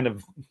 the kind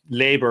of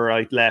Labour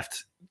right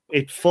left.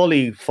 It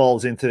fully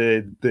falls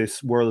into this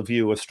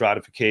worldview of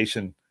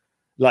stratification,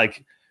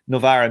 like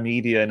Novara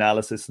Media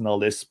Analysis and all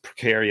this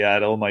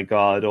precariat. Oh my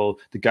God! Oh,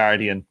 The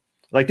Guardian.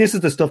 Like, this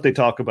is the stuff they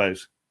talk about.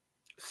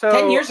 So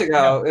 10 years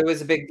ago, it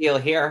was a big deal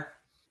here.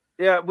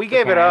 Yeah, we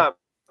gave it up.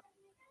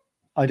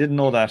 I didn't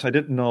know that. I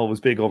didn't know it was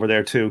big over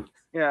there too.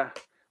 Yeah.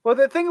 Well,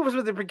 the thing was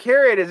with the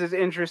precariat is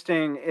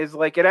interesting, is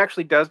like it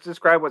actually does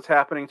describe what's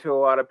happening to a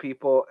lot of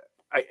people.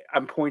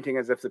 I'm pointing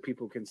as if the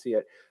people can see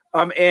it.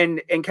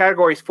 In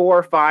categories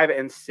 4, 5,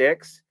 and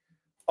 6,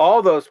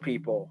 all those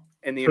people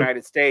in the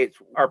United States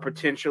are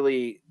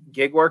potentially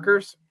gig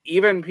workers,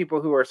 even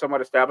people who are somewhat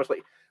established.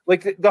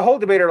 like the whole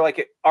debate are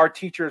like, are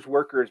teachers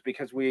workers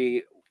because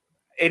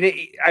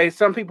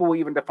some people will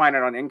even define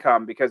it on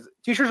income, because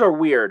teachers are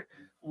weird.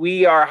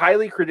 We are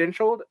highly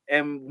credentialed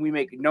and we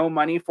make no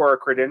money for our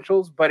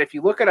credentials. But if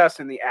you look at us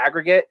in the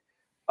aggregate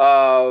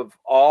of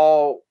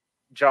all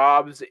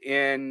jobs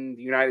in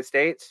the United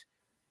States,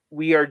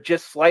 we are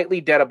just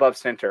slightly dead above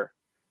center.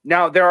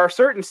 Now, there are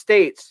certain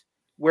states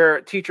where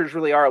teachers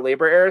really are a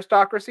labor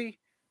aristocracy,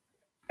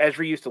 as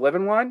we used to live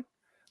in one.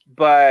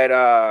 But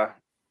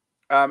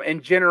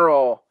in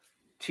general,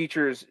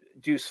 teachers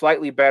do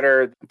slightly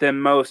better than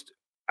most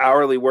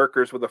hourly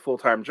workers with a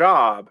full-time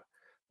job,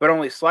 but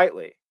only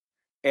slightly.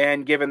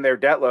 And given their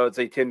debt loads,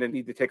 they tend to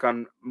need to take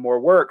on more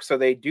work. So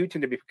they do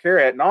tend to be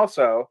precarious. And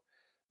also,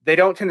 they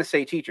don't tend to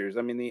stay teachers.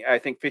 I mean, I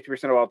think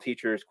 50% of all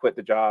teachers quit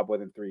the job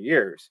within 3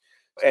 years.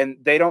 And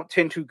they don't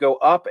tend to go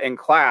up in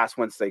class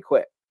once they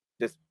quit.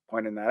 Just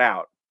pointing that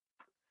out.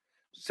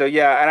 So,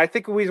 yeah, and I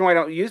think the reason why I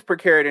don't use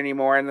precariat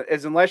anymore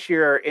is unless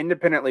you're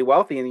independently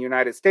wealthy in the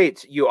United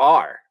States, you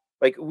are.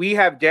 Like, we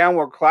have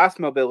downward class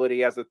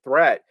mobility as a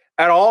threat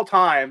at all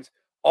times,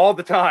 all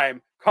the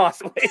time,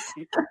 constantly.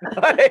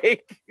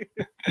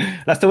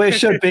 That's the way it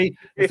should be.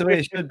 That's the way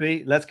it should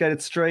be. Let's get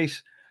it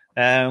straight.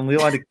 We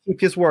want to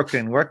keep you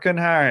working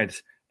hard.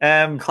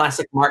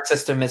 Classic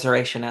Marxist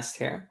immiserationist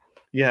here.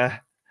 Yeah.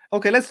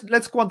 Okay,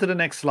 let's go on to the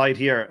next slide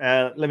here.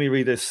 Let me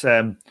read this.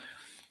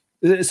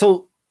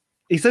 So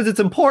he says it's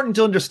important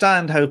to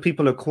understand how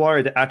people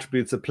acquire the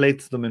attributes that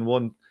place them in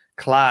one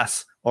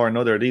class or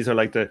another. These are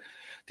like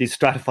these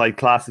stratified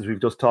classes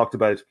we've just talked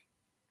about.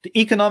 The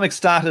economic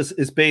status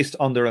is based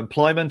on their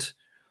employment.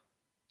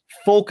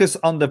 Focus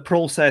on the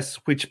process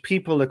which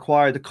people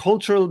acquire the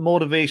cultural,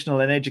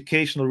 motivational, and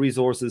educational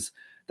resources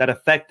that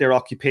affect their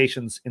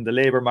occupations in the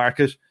labour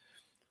market.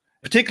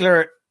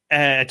 Particular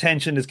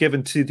attention is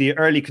given to the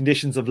early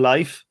conditions of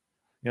life,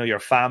 your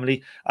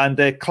family, and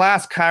the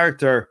class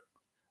character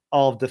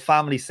of the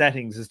family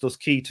settings is thus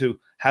key to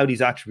how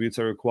these attributes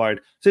are acquired.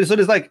 So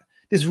there's like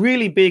this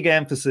really big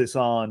emphasis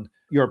on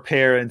your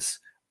parents.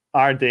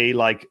 Are they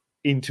like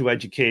into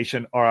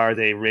education or are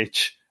they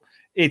rich?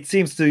 It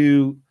seems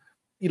to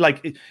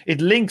like it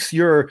links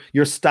your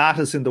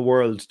status in the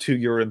world to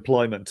your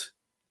employment.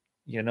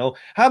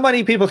 How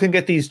many people can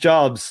get these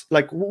jobs?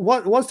 Like,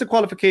 what's the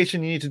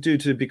qualification you need to do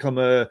to become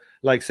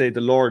say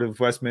the Lord of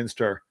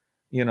Westminster,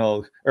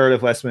 Earl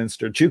of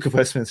Westminster, Duke of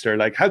Westminster?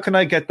 Like, how can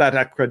I get that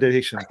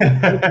accreditation?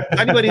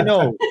 Anybody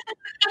know?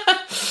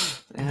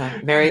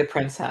 Marry the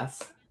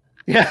princess.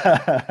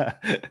 Yeah.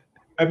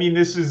 I mean,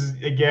 this is,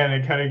 again,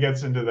 it kind of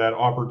gets into that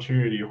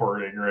opportunity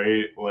hoarding,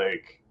 right?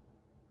 Like,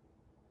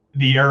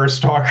 the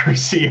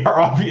aristocracy are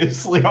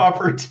obviously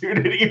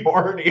opportunity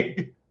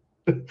hoarding.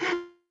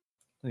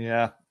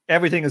 Yeah,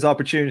 everything is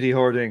opportunity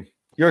hoarding.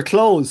 Your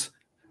clothes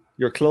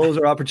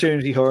are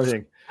opportunity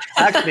hoarding.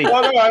 Actually,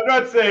 well, no, I'm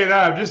not saying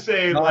that. I'm just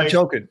saying, no, I'm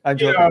joking.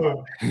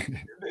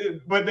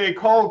 When they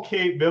call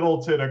Kate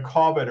Middleton a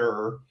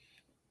commoner,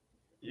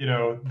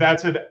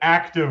 that's an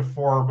active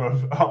form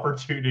of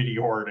opportunity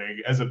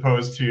hoarding, as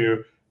opposed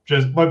to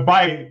just, but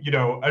by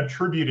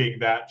attributing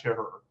that to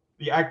her,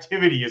 the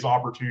activity is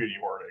opportunity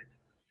hoarding.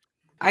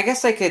 I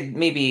guess I could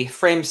maybe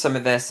frame some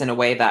of this in a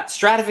way that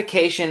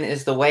stratification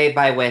is the way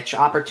by which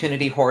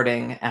opportunity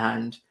hoarding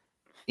and,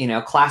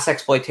 class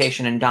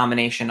exploitation and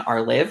domination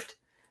are lived.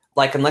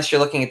 Like, unless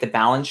you're looking at the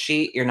balance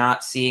sheet, you're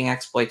not seeing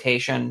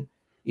exploitation,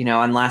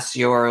 unless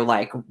you're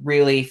like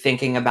really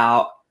thinking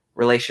about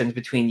relations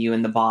between you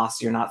and the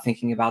boss, you're not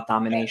thinking about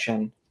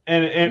domination.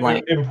 And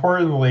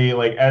importantly,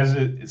 like as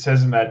it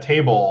says in that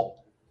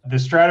table, the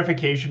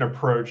stratification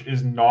approach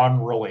is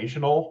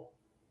non-relational.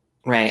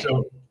 Right.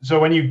 So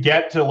when you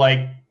get to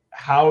like,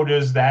 how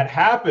does that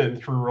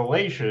happen through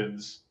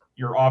relations,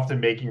 you're often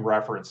making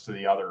reference to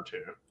the other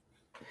two.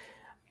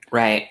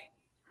 Right.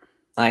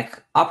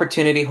 Like,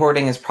 opportunity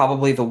hoarding is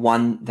probably the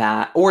one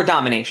that, or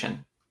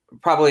domination,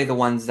 probably the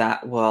ones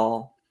that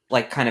will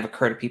like kind of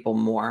occur to people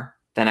more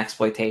than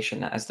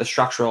exploitation as the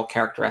structural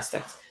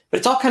characteristics. But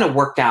it's all kind of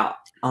worked out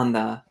on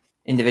the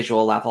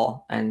individual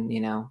level, and,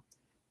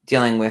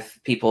 dealing with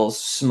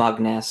people's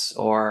smugness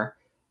or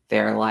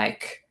their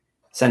like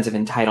sense of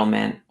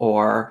entitlement,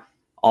 or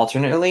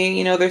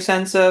alternately, their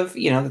sense of,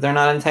 that they're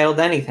not entitled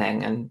to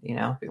anything, and, being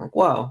like,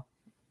 whoa,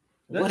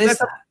 what is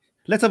that?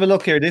 Let's have a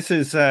look here. This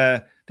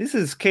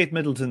is Kate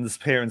Middleton's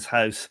parents'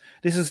 house.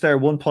 This is their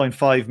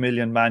 1.5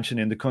 million mansion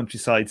in the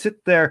countryside.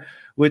 Sit there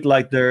with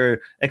like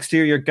their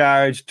exterior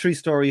garage,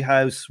 3-story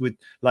house with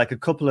like a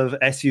couple of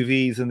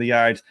SUVs in the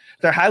yard.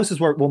 Their house is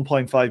worth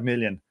 1.5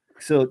 million.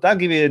 So that'll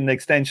give you an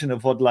extension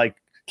of what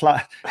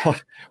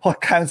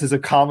what counts as a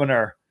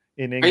commoner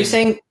in England. Are you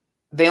saying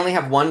they only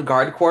have one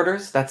guard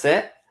quarters? That's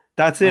it?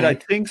 That's it. I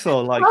think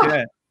so. Like,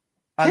 yeah.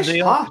 And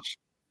they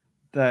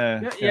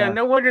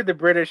no wonder the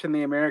British and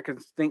the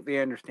Americans think they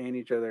understand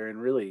each other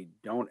and really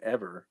don't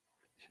ever.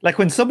 Like,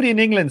 when somebody in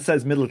England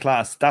says middle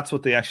class, that's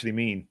what they actually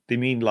mean. They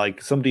mean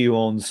like somebody who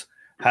owns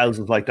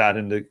houses like that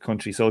in the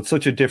country. So it's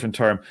such a different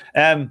term.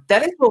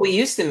 That is what we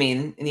used to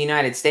mean in the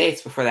United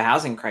States before the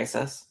housing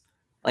crisis.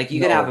 Like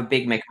you could No. have a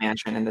big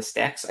McMansion in the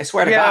sticks. I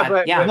swear to Yeah, God.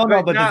 but Yeah. No,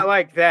 but but not the-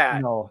 like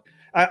that. No.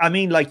 I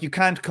mean, like, you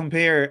can't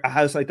compare a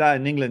house like that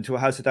in England to a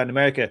house like that in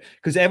America,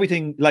 because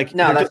everything, like,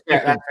 No, they're that's just fair.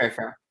 different. That's very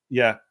fair.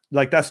 Yeah,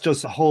 like, that's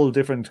just a whole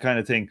different kind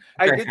of thing.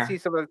 I Fair, did fair. see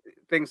some of the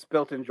things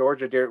built in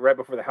Georgia right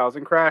before the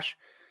housing crash.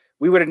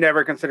 We would have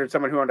never considered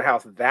someone who owned a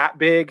house that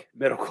big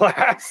middle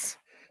class.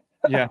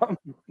 Yeah.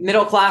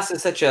 Middle class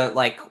is such a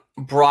like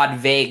broad,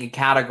 vague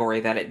category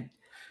that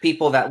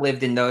people that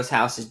lived in those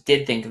houses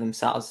did think of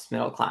themselves as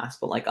middle class,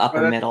 but like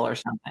upper that's- middle or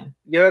something.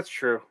 Yeah, that's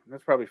true.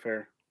 That's probably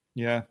fair.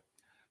 Yeah.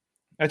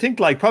 I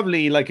think, like,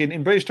 probably, like,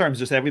 in British terms,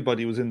 just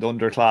everybody was in the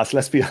underclass,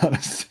 let's be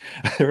honest.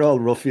 They're all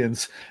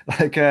ruffians.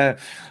 Like,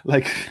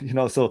 you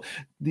know, so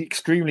the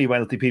extremely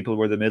wealthy people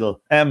were the middle.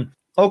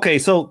 Okay,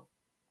 so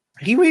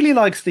he really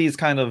likes these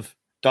kind of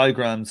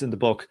diagrams in the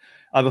book.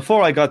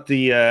 Before I got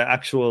the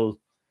actual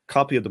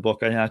copy of the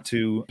book, I had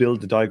to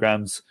build the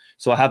diagrams.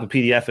 So I have a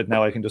PDF it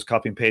now, I can just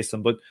copy and paste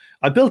them. But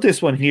I built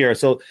this one here.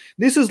 So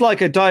this is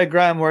like a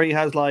diagram where he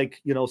has, like,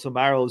 you know, some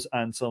arrows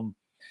and some...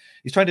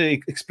 He's trying to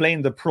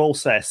explain the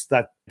process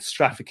that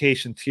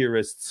stratification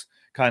theorists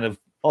kind of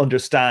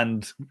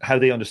understand, how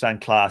they understand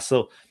class.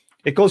 So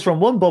it goes from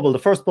one bubble. The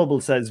first bubble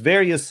says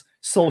various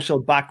social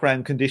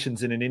background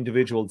conditions in an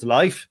individual's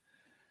life.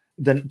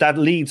 Then that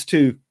leads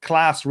to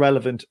class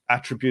relevant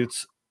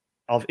attributes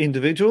of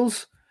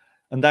individuals.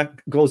 And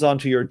that goes on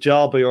to your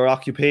job or your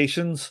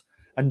occupations.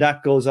 And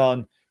that goes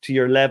on to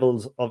your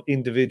levels of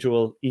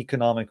individual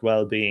economic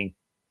well-being.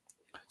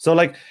 So,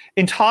 like,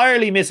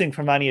 entirely missing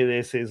from any of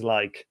this is,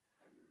 like,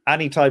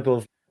 any type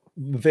of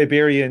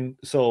Weberian,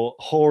 so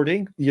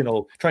hoarding, you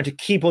know, trying to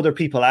keep other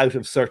people out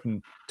of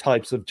certain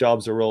types of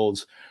jobs or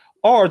roles,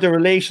 or the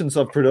relations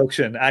of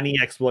production, any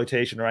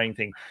exploitation or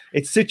anything.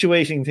 It's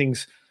situating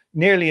things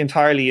nearly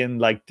entirely in,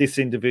 like, this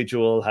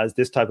individual has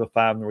this type of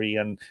family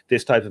and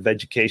this type of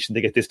education,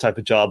 they get this type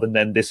of job, and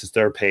then this is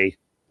their pay.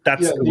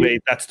 That's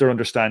that's their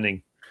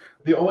understanding.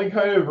 The only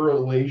kind of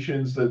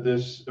relations that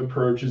this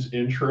approach is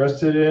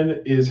interested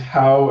in is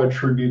how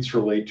attributes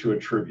relate to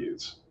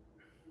attributes.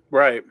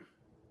 Right.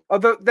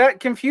 Although that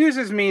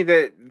confuses me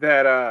that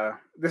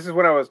this is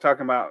what I was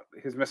talking about,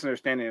 his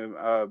misunderstanding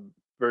of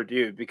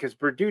Bourdieu, because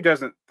Bourdieu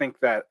doesn't think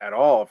that at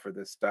all for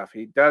this stuff.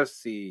 He does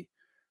see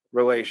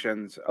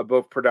relations of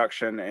both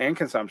production and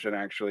consumption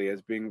actually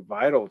as being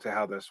vital to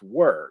how this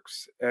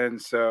works.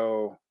 And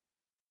so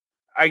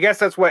I guess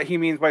that's what he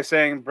means by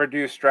saying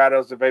Bourdieu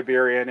straddles the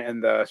Weberian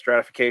and the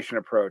stratification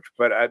approach.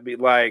 But I'd be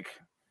like,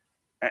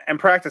 in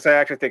practice, I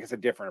actually think it's a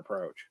different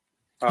approach.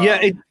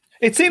 Yeah,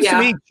 it seems to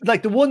me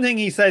like the one thing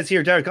he says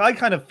here, Derek, I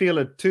kind of feel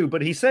it too,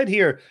 but he said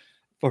here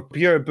for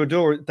Pierre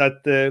Bourdieu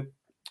that the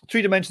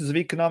three dimensions of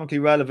economically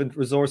relevant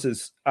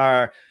resources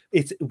are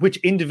which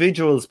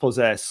individuals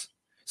possess.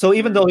 So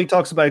even though he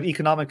talks about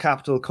economic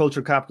capital,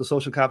 cultural capital,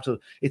 social capital,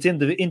 it's in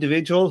the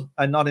individual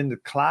and not in the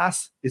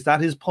class. Is that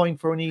his point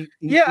for any?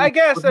 Yeah, I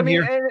guess. I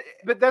mean,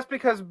 but that's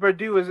because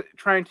Bourdieu is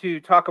trying to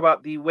talk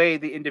about the way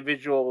the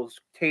individual's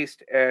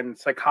taste and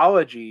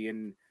psychology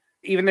and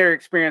even their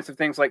experience of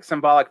things like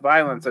symbolic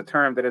violence, a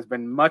term that has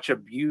been much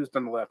abused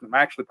on the left. I'm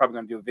actually probably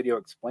going to do a video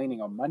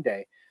explaining on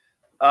Monday,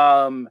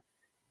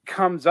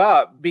 comes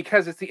up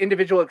because it's the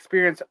individual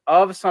experience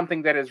of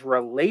something that is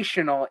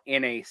relational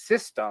in a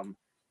system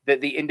that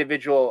the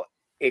individual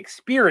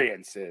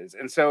experiences.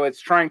 And so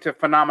it's trying to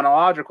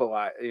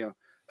phenomenological, you know,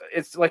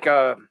 it's like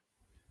a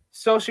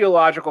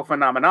sociological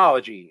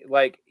phenomenology.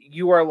 Like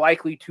you are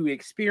likely to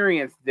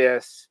experience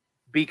this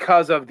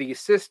because of these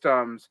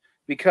systems,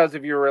 because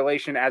of your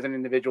relation as an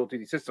individual to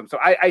the system. So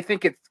I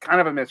think it's kind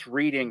of a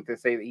misreading to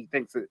say that he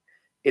thinks that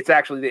it's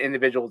actually the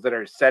individuals that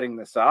are setting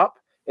this up.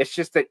 It's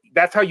just that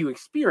that's how you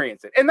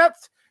experience it. And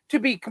that's, to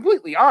be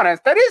completely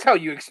honest, that is how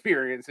you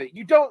experience it.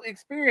 You don't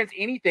experience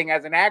anything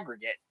as an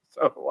aggregate.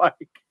 So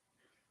like,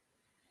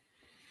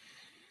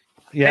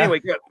 yeah. Anyway,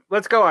 good.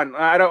 Let's go on.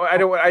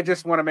 I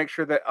just want to make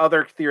sure that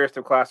other theorists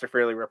of class are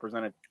fairly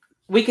represented.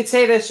 We could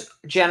say this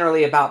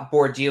generally about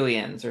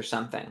Bourdieuians or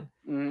something.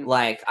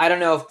 Like, I don't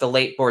know if the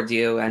late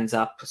Bourdieu ends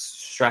up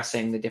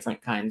stressing the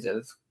different kinds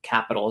of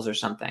capitals or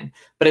something,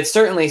 but it's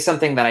certainly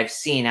something that I've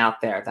seen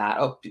out there that,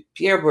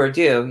 Pierre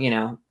Bourdieu, you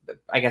know,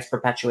 I guess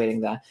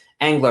perpetuating the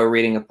Anglo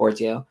reading of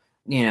Bourdieu,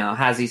 you know,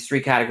 has these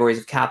three categories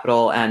of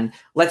capital, and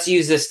let's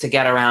use this to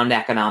get around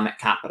economic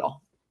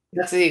capital.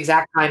 That's the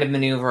exact kind of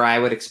maneuver I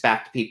would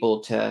expect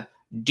people to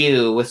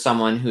do with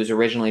someone who's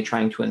originally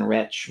trying to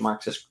enrich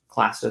Marxist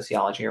class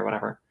sociology or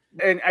whatever.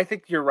 And I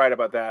think you're right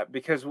about that,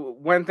 because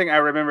one thing I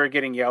remember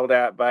getting yelled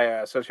at by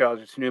a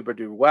sociologist who knew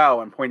Bourdieu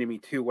well and pointed me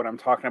to what I'm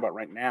talking about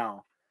right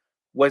now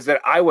was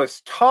that I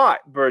was taught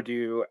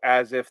Bourdieu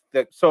as if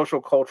the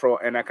social, cultural,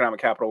 and economic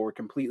capital were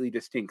completely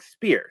distinct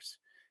spheres.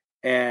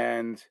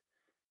 And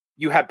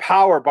you had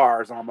power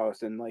bars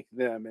almost in like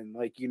them, and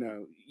like, you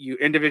know, you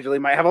individually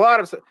might have a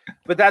lot of,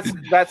 but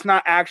that's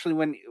not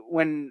actually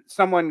when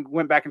someone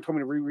went back and told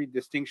me to reread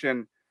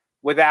Distinction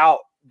without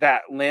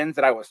that lens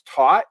that I was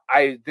taught,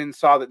 I then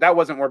saw that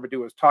wasn't what Bourdieu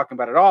was talking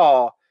about at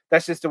all.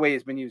 That's just the way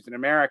it's been used in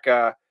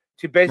America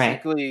to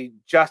basically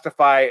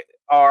justify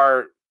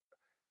our,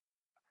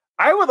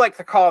 I would like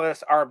to call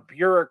this our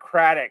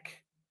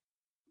bureaucratic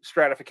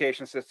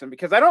stratification system,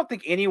 because I don't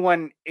think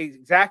anyone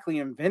exactly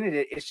invented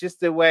it. It's just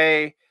the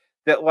way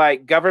that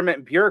like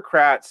government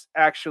bureaucrats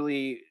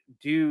actually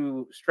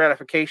do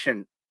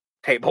stratification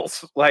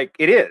tables. Like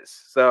it is.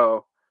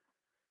 So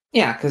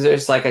Yeah, because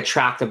there's like a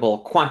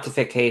tractable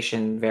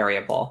quantification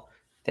variable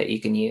that you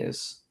can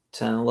use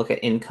to look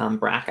at income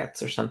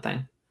brackets or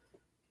something.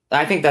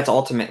 I think that's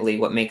ultimately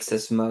what makes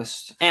this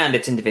most, and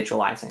it's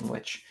individualizing,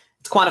 which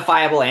it's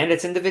quantifiable and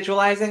it's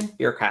individualizing.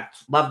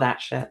 Bureaucrats love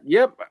that shit.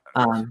 Yep.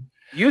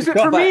 Use it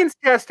for means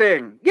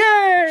testing.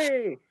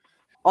 Yay!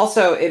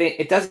 Also,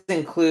 it does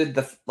include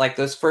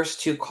those first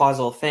two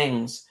causal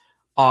things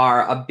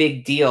are a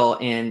big deal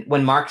in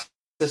when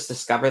Marxists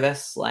discover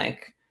this.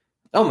 Like,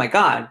 oh my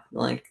god,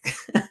 like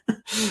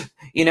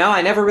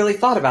I never really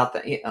thought about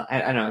that.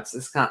 I know it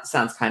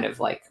sounds kind of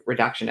like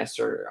reductionist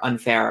or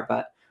unfair,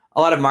 but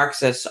a lot of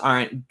Marxists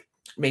aren't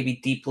maybe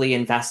deeply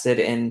invested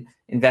in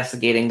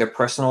investigating their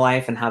personal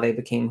life and how they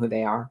became who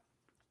they are.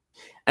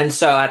 And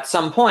so at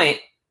some point,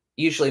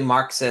 usually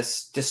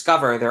Marxists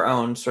discover their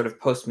own sort of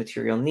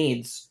post-material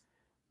needs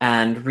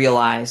and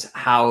realize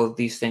how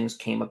these things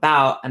came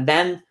about. And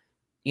then,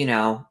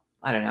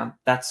 I don't know,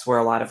 that's where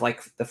a lot of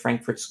like the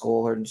Frankfurt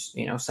School or,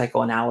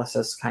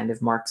 psychoanalysis kind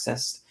of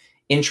Marxist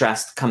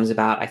interest comes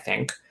about, I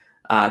think,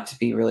 to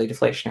be really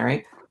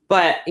deflationary.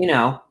 But,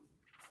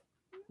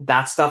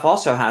 that stuff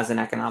also has an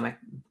economic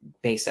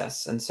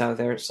basis. And so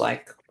there's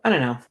like, I don't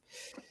know,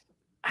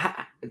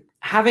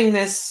 having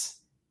this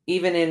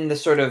even in the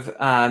sort of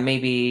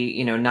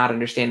maybe, not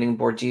understanding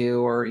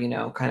Bourdieu or,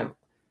 kind of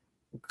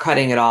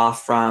cutting it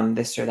off from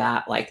this or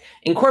that, like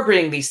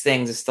incorporating these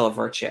things is still a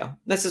virtue.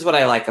 This is what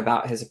I like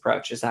about his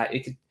approach, is that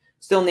you could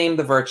still name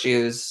the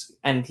virtues,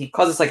 and he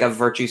calls this like a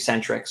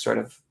virtue-centric sort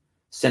of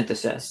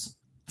synthesis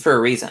for a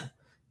reason,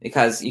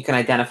 because you can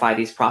identify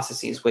these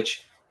processes,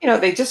 which,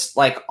 they just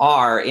like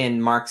are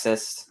in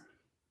Marxist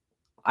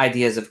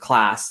ideas of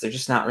class. They're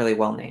just not really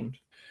well named.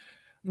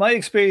 My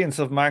experience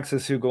of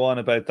Marxists who go on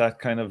about that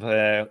kind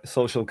of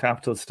social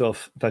capital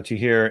stuff that you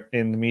hear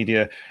in the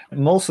media,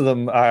 most of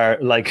them are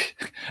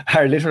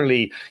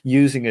literally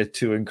using it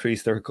to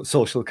increase their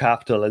social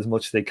capital as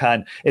much as they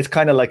can. It's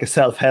kind of like a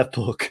self-help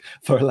book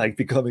for like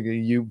becoming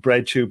a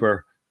bread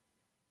tuber.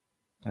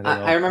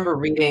 I remember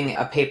reading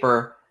a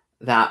paper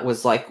that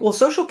was like, well,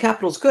 social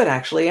capital is good,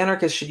 actually.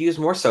 Anarchists should use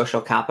more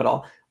social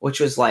capital, which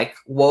was like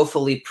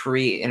woefully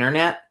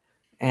pre-internet.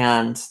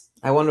 And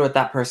I wonder what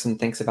that person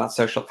thinks about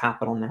social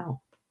capital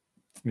now.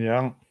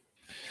 Yeah.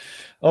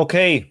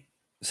 Okay.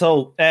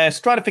 So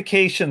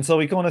stratification. So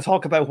we're going to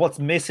talk about what's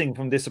missing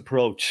from this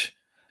approach.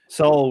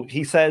 So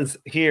he says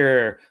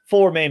here,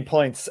 4 main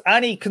points.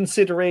 Any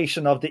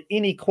consideration of the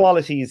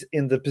inequalities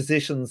in the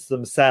positions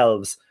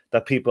themselves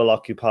that people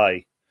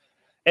occupy.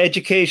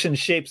 Education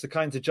shapes the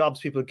kinds of jobs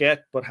people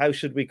get, but how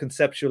should we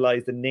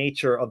conceptualize the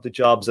nature of the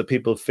jobs that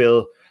people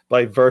fill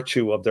by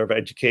virtue of their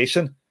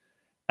education?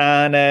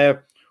 And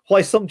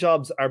why some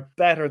jobs are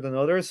better than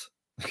others.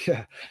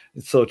 Yeah,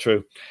 it's so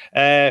true.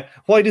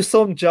 Why do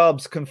some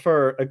jobs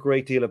confer a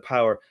great deal of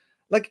power?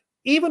 Like,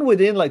 even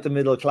within like the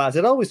middle class,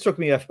 it always struck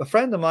me, a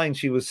friend of mine,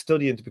 she was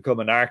studying to become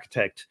an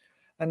architect,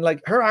 and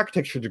like her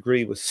architecture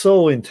degree was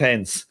so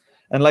intense.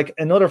 And like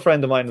another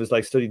friend of mine was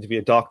like studying to be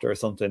a doctor or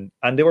something,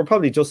 and they were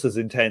probably just as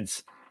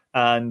intense.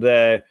 And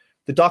the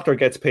doctor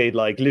gets paid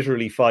like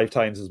literally 5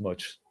 times as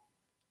much.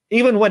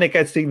 Even when it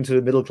gets even to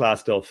the middle class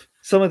stuff,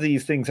 some of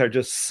these things are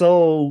just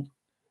so,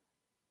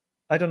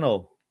 I don't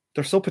know,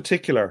 they're so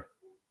particular.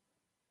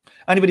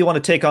 Anybody want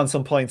to take on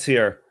some points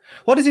here?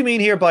 What does he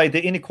mean here by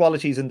the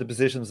inequalities in the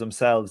positions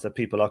themselves that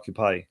people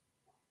occupy?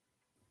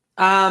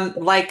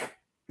 Like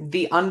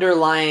the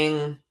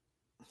underlying,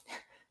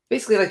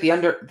 basically like the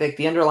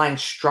underlying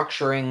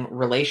structuring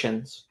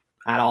relations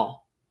at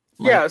all.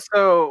 Yeah,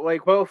 so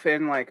like both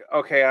in like,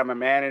 okay, I'm a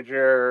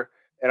manager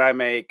and I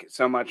make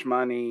so much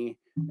money,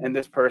 and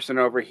this person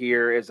over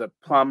here is a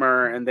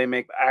plumber and they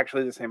make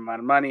actually the same amount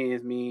of money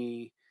as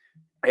me.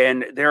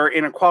 And there are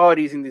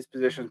inequalities in these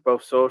positions,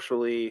 both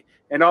socially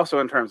and also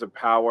in terms of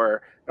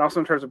power and also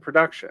in terms of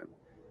production.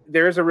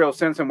 There is a real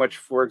sense in which,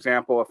 for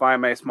example, if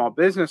I'm a small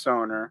business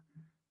owner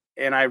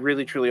and I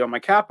really truly own my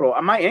capital,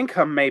 my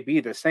income may be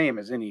the same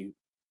as any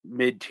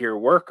mid-tier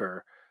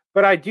worker,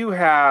 but I do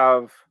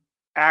have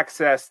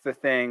access to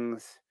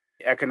things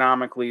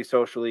economically,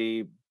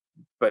 socially,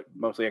 but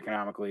mostly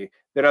economically,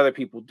 that other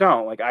people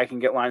don't. Like I can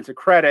get lines of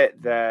credit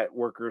that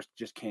workers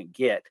just can't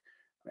get,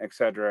 et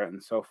cetera,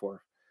 and so forth.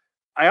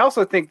 I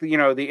also think that,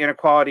 the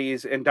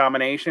inequalities in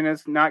domination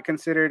is not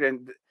considered.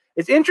 And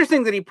it's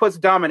interesting that he puts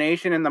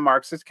domination in the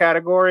Marxist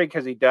category,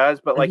 because he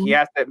does, but like he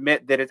has to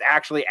admit that it's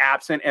actually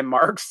absent in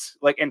Marx,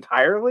 like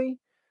entirely,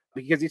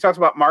 because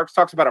Marx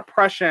talks about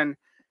oppression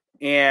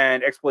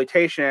and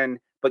exploitation,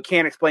 but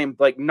can't explain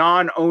like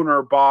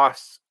non-owner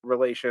boss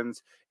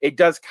relations. It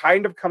does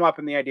kind of come up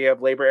in the idea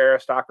of labor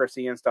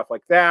aristocracy and stuff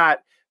like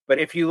that. But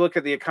if you look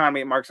at the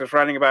economy Marx is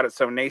writing about, it's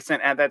so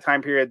nascent at that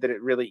time period that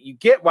it really, you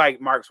get why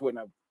Marx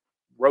wouldn't have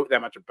wrote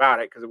that much about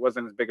it, because it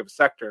wasn't as big of a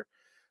sector.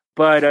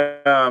 But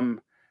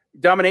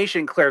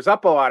domination clears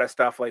up a lot of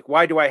stuff. Like,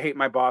 why do I hate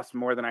my boss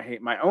more than I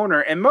hate my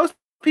owner? And most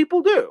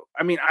people do.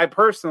 I mean, I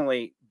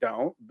personally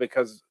don't,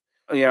 because,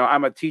 you know,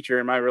 I'm a teacher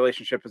and my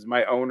relationship is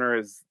my owner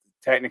is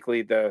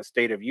technically the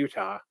state of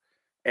Utah,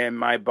 and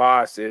my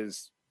boss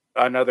is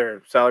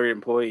another salaried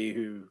employee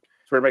who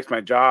sort of makes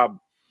my job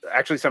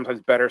actually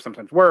sometimes better,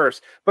 sometimes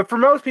worse. But for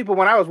most people,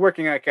 when I was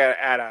working like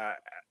at a,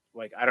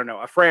 like, I don't know,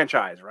 a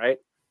franchise, right?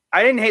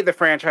 I didn't hate the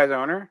franchise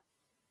owner.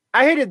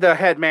 I hated the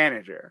head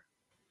manager,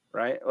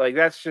 right? Like,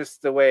 that's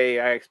just the way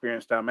I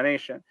experienced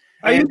domination.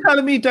 Are you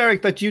telling me,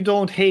 Derek, that you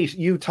don't hate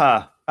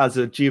Utah as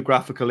a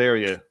geographical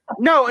area?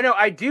 No,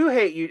 I do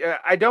hate you.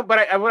 I don't, but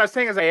what I was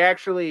saying is I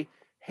actually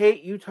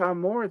hate Utah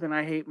more than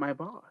I hate my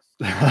boss.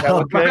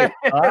 Okay.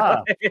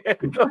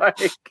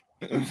 Like,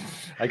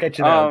 I get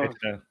you now.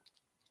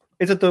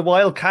 Is it the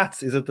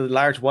wildcats? Is it the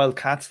large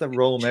wildcats that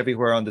roam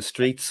everywhere on the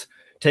streets,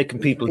 taking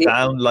people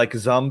down like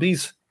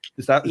zombies?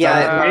 Is that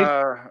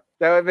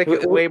that would make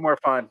it way more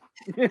fun.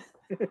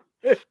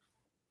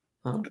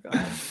 Oh,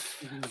 God.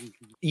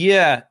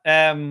 Yeah.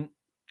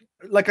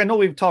 Like, I know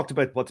we've talked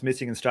about what's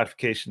missing in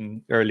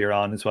stratification earlier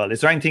on as well. Is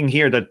there anything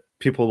here that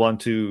people want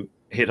to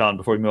hit on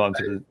before we move on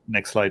to the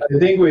next slide? I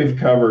think we've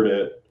covered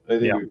it.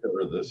 We've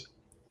covered this.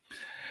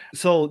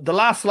 So the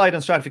last slide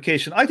on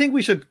stratification, I think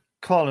we should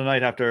call a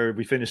night after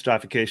we finish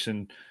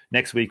stratification.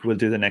 Next week, we'll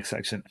do the next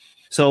section.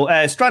 So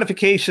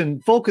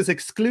stratification focus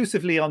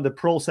exclusively on the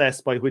process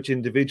by which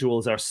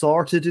individuals are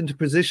sorted into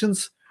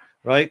positions,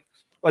 right?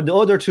 And the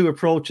other two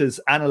approaches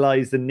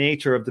analyze the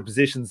nature of the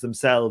positions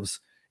themselves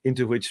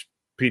into which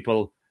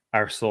people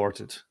are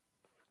sorted.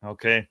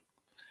 Okay.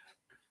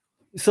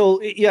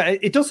 So, yeah,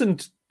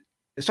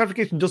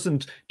 stratification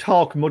doesn't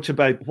talk much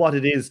about what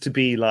it is to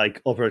be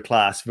like upper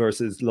class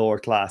versus lower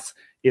class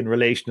in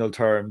relational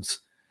terms.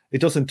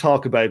 It doesn't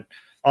talk about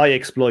I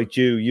exploit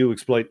you, you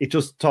exploit. It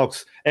just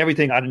talks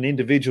everything at an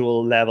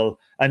individual level,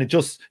 and it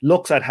just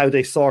looks at how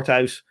they sort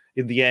out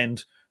in the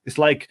end. It's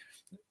like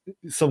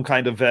some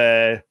kind of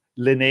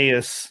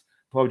Linnaeus,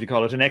 what would you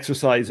call it, an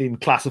exercise in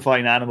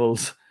classifying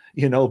animals,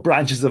 you know,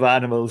 branches of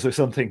animals or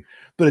something,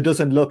 but it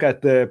doesn't look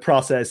at the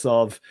process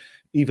of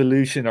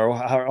evolution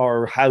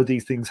or how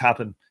these things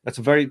happen. That's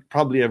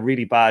probably a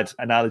really bad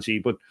analogy,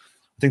 but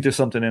I think there's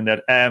something in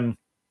that.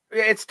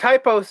 It's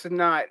typos and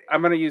not,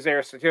 I'm going to use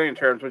Aristotelian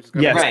terms, which is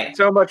going to Right.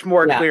 so much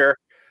more clear.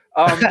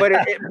 But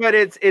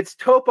it's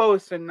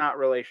topos and not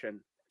relation.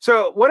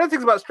 So one of the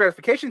things about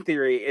stratification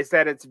theory is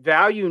that it's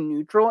value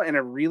neutral in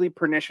a really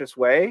pernicious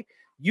way.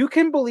 You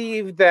can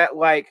believe that,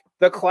 like,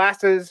 the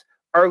classes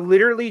are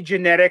literally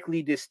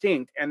genetically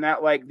distinct, and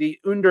that, like, the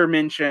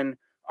Untermenschen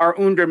are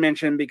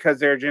Untermenschen because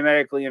they're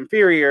genetically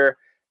inferior,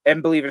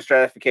 and believe in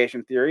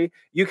stratification theory.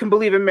 You can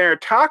believe in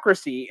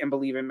meritocracy and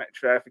believe in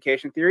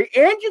stratification theory,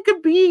 and you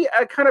could be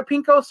a kind of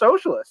pinko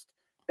socialist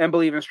and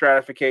believe in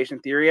stratification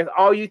theory, if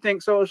all you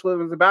think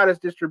socialism is about is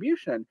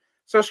distribution.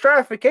 So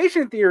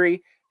stratification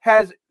theory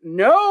has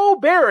no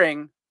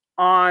bearing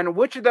on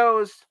which of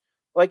those,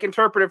 like,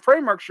 interpretive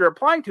frameworks you're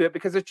applying to it,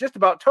 because it's just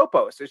about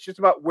topos. It's just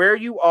about where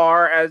you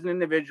are as an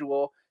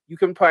individual. You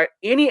can put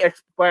any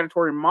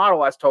explanatory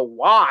model as to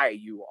why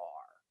you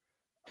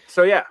are.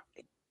 So, yeah.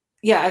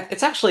 Yeah,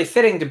 it's actually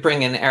fitting to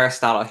bring in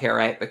Aristotle here,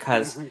 right?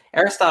 Because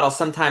Aristotle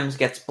sometimes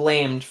gets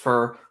blamed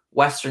for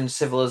Western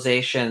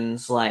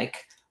civilization's, like,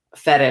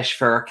 fetish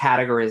for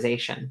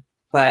categorization.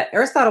 But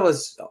Aristotle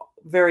was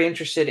very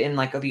interested in,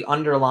 like, the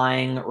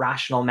underlying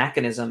rational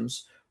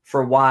mechanisms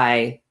for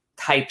why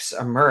types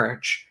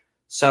emerge.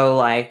 So,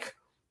 like,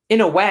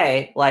 in a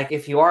way, like,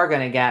 if you are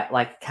going to get,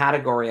 like,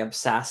 category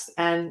obsessed,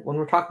 and when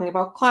we're talking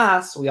about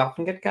class, we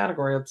often get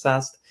category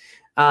obsessed,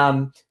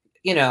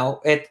 you know,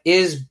 it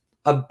is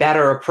a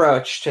better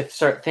approach to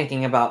start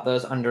thinking about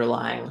those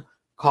underlying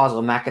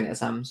causal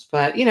mechanisms.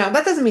 But, you know,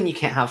 that doesn't mean you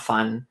can't have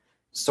fun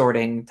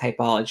sorting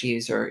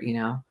typologies or, you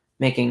know,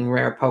 making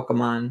rare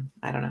Pokemon.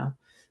 I don't know.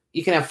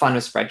 You can have fun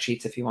with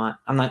spreadsheets if you want.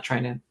 I'm not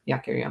trying to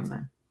yuck your yum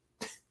there.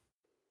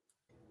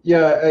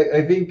 Yeah,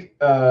 I think,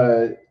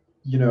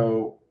 you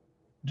know,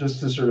 just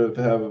to sort of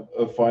have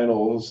a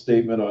final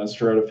statement on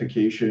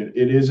stratification,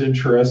 it is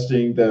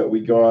interesting that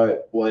we got,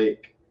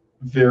 like,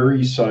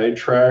 very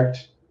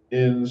sidetracked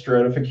in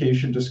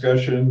stratification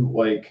discussion,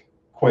 like,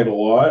 quite a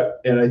lot.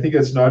 And I think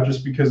it's not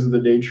just because of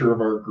the nature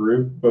of our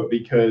group, but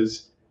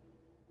because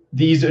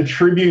these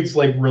attributes,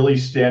 like, really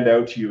stand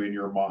out to you in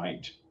your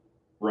mind,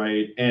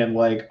 right? And,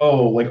 like,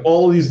 oh, like,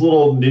 all of these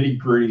little nitty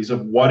gritties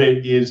of what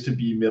it is to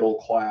be middle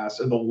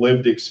class and the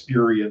lived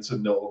experience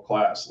of middle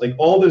class, like,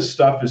 all this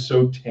stuff is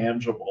so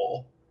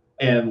tangible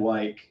and,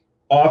 like,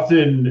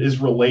 often is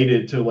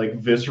related to, like,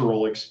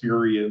 visceral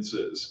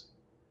experiences.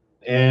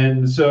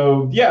 And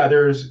so, yeah,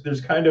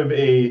 there's kind of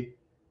a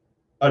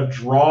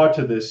draw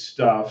to this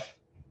stuff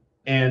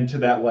and to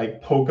that,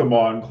 like,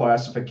 Pokemon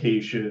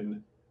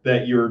classification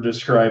that you're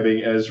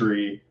describing,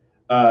 Esri,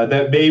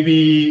 that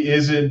maybe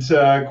isn't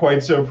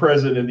quite so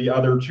present in the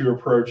other two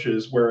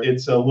approaches, where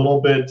it's a little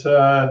bit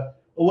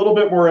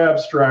more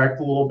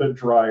abstract, a little bit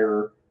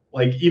drier.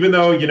 Like, even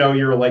though, you know,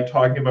 you're, like,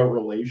 talking about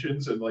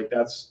relations and, like,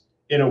 that's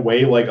in a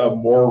way, like, a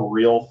more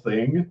real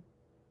thing,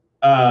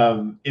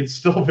 it's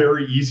still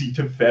very easy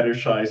to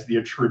fetishize the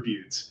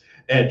attributes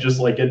and just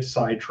like get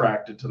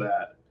sidetracked into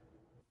that.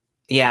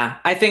 Yeah,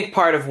 I think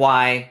part of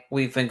why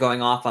we've been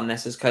going off on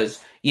this is because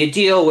you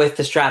deal with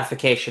the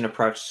stratification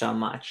approach so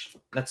much.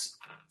 That's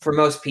for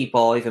most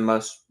people, even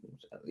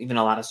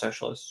a lot of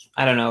socialists.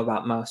 I don't know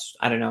about most.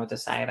 I don't know what to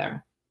say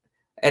there.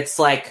 It's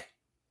like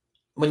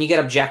when you get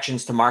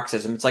objections to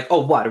Marxism, it's like,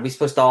 oh, what? Are we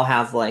supposed to all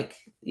have like,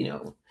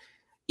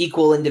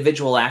 equal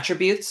individual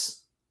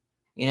attributes?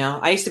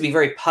 I used to be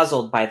very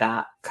puzzled by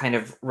that kind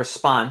of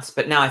response,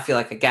 but now I feel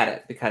like I get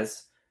it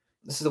because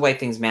this is the way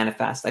things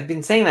manifest. I've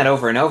been saying that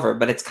over and over,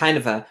 but it's kind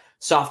of a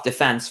soft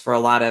defense for a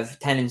lot of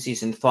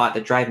tendencies and thought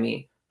that drive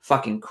me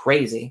fucking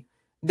crazy.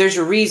 There's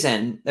a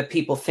reason that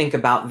people think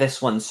about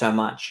this one so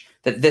much,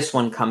 that this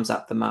one comes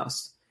up the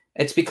most.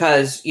 It's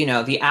because,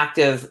 the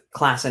active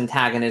class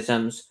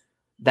antagonisms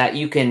that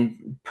you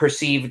can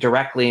perceive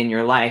directly in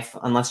your life,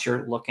 unless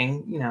you're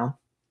looking,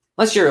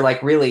 unless you're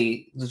like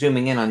really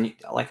zooming in on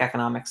like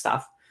economic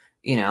stuff,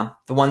 the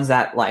ones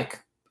that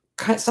like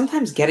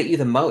sometimes get at you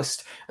the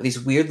most are these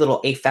weird little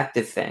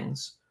affective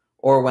things,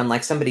 or when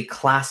like somebody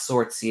class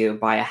sorts you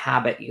by a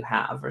habit you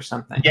have or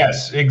something.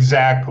 Yes,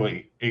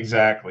 exactly.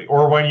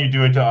 Or when you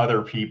do it to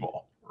other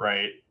people,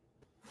 right?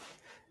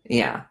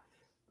 Yeah.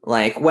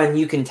 Like when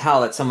you can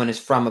tell that someone is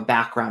from a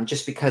background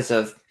just because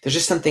of there's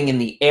just something in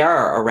the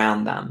air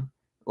around them.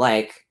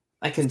 Like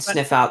I can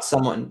sniff out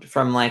someone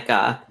from like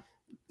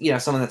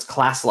someone that's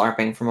class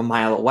LARPing from a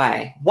mile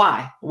away.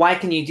 Why? Why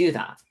can you do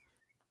that?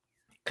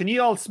 Can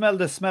you all smell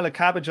the smell of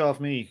cabbage off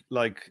me?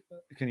 Like,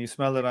 can you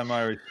smell that I'm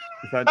Irish?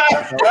 Through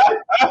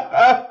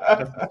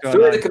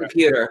the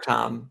computer,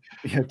 Tom.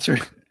 Yeah, true.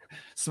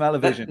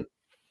 Smell-o-vision.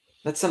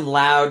 That's some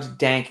loud,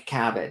 dank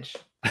cabbage.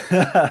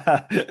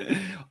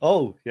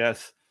 Oh,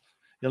 yes.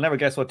 You'll never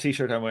guess what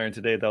T-shirt I'm wearing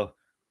today, though.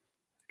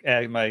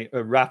 My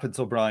Rapids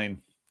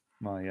O'Brien.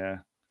 My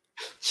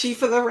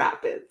Chief of the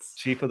Rapids.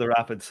 Chief of the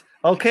Rapids.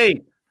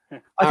 Okay.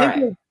 I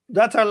think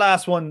that's our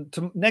last one.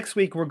 Next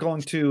week, we're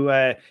going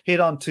to hit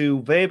on to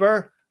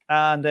Weber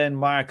and then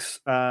Marx,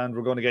 and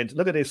we're going to get into,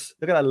 look at this.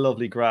 Look at that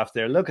lovely graph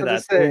there. Look at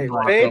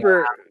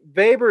that.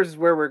 Weber's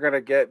where we're going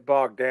to get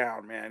bogged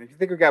down, man. If you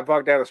think we got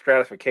bogged down with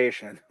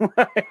stratification.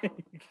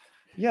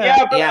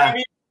 Yeah, but I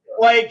mean,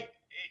 like,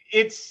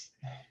 it's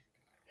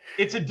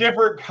a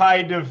different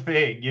kind of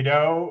thing,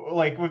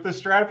 Like, with the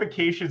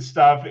stratification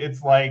stuff,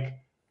 it's like,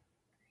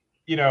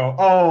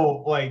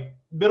 like,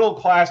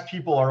 middle-class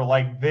people are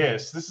like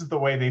this is the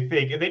way they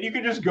think, and then you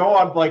can just go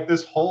on like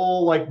this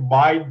whole like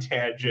mind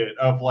tangent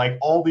of like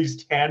all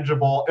these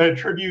tangible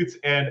attributes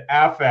and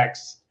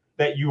affects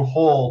that you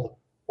hold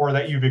or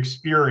that you've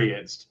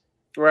experienced,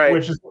 right?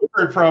 Which is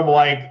different from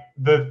like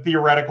the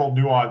theoretical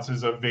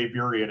nuances of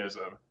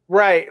Weberianism.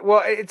 Right.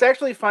 Well, it's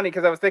actually funny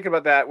because I was thinking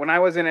about that. When I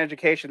was in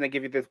education, they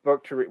give you this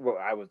book to read. Well,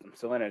 I'm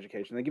still in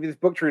education. They give you this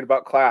book to read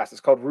about class.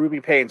 It's called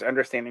Ruby Payne's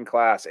Understanding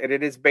Class, and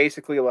it is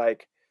basically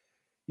like,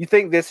 you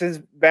think this is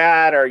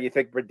bad, or you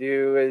think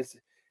Badiou is?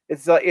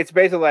 It's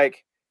basically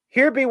like,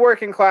 here be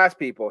working class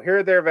people. Here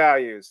are their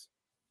values.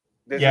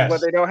 This is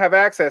what they don't have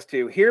access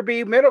to. Here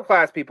be middle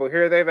class people.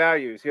 Here are their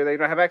values. Here they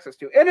don't have access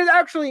to. And it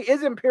actually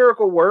is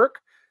empirical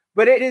work,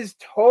 but it is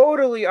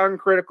totally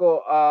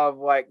uncritical of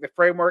like the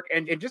framework,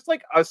 and it just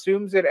like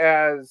assumes it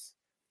as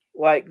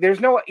like there's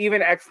no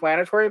even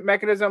explanatory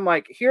mechanism.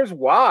 Like, here's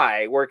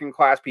why working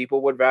class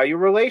people would value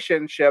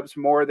relationships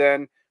more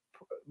than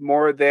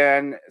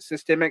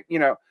systemic,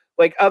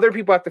 like other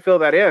people have to fill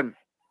that in,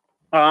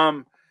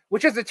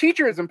 which as a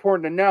teacher is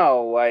important to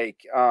know, like,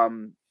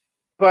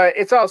 but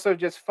it's also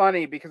just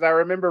funny because I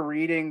remember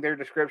reading their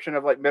description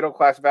of like middle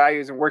class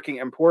values and working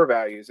and poor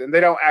values, and they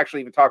don't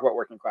actually even talk about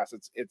working class.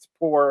 It's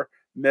poor,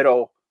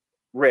 middle,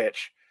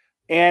 rich.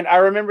 And I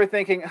remember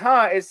thinking,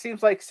 it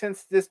seems like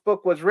since this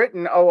book was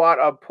written, a lot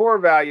of poor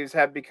values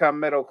have become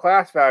middle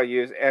class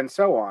values and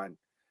so on.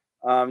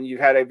 You've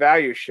had a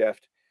value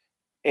shift.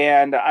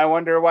 And I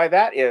wonder why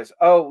that is.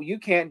 Oh, you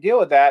can't deal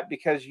with that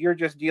because you're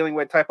just dealing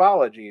with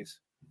typologies.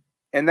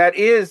 And that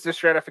is the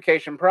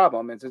stratification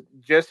problem. It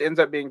just ends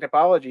up being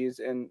typologies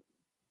and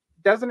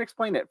doesn't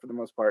explain it for the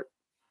most part.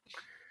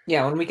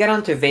 Yeah, when we get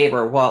onto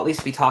Weber, we'll at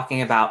least be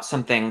talking about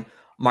something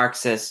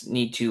Marxists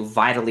need to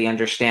vitally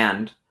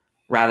understand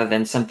rather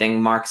than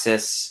something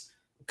Marxists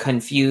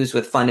confuse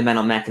with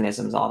fundamental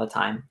mechanisms all the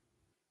time.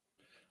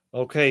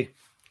 Okay.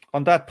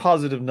 On that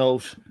positive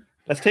note,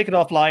 let's take it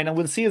offline, and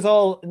we'll see us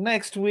all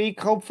next week,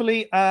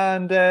 hopefully.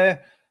 And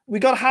we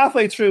got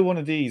halfway through one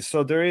of these,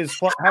 so there is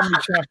how many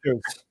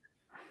chapters?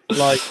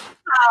 Like,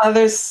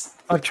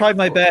 I've tried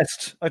my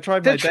best.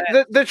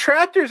 The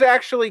chapters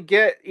actually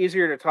get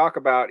easier to talk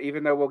about,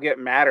 even though we'll get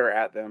madder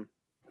at them.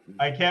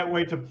 I can't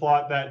wait to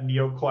plot that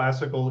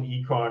neoclassical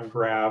econ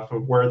graph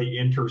of where the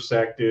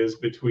intersect is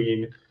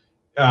between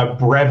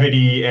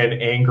brevity and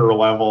anger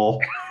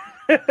level.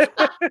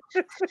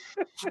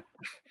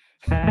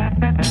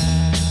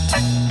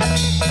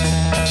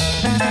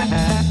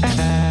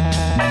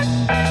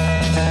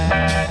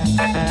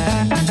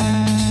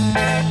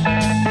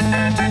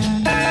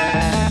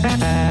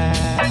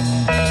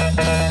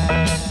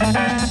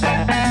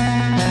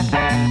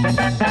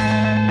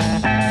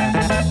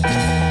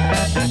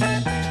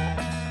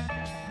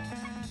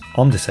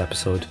 On this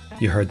episode,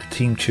 you heard the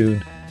theme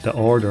tune The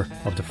Order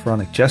of the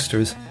Pharaonic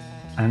Jesters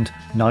and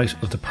Night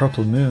of the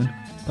Purple Moon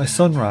by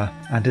Sun Ra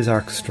and his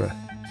orchestra.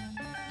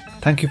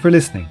 Thank you for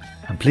listening,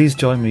 and please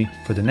join me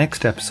for the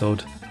next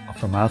episode of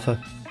From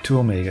Alpha to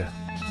Omega.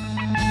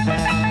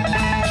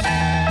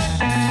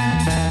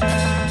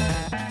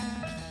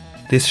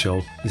 This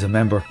show is a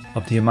member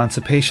of the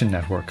Emancipation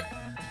Network,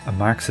 a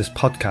Marxist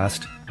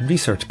podcast and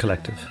research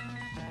collective.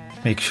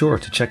 Make sure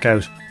to check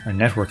out our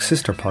network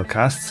sister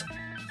podcasts,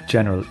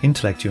 General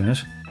Intellect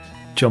Unit,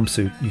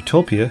 Jumpsuit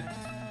Utopia,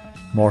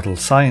 Mortal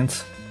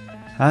Science,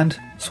 and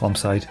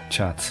Swampside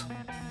Chats.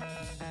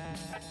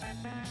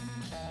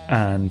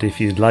 And if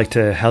you'd like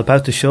to help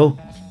out the show,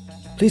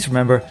 please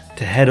remember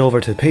to head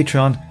over to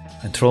Patreon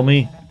and throw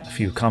me a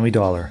few commie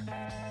dollar.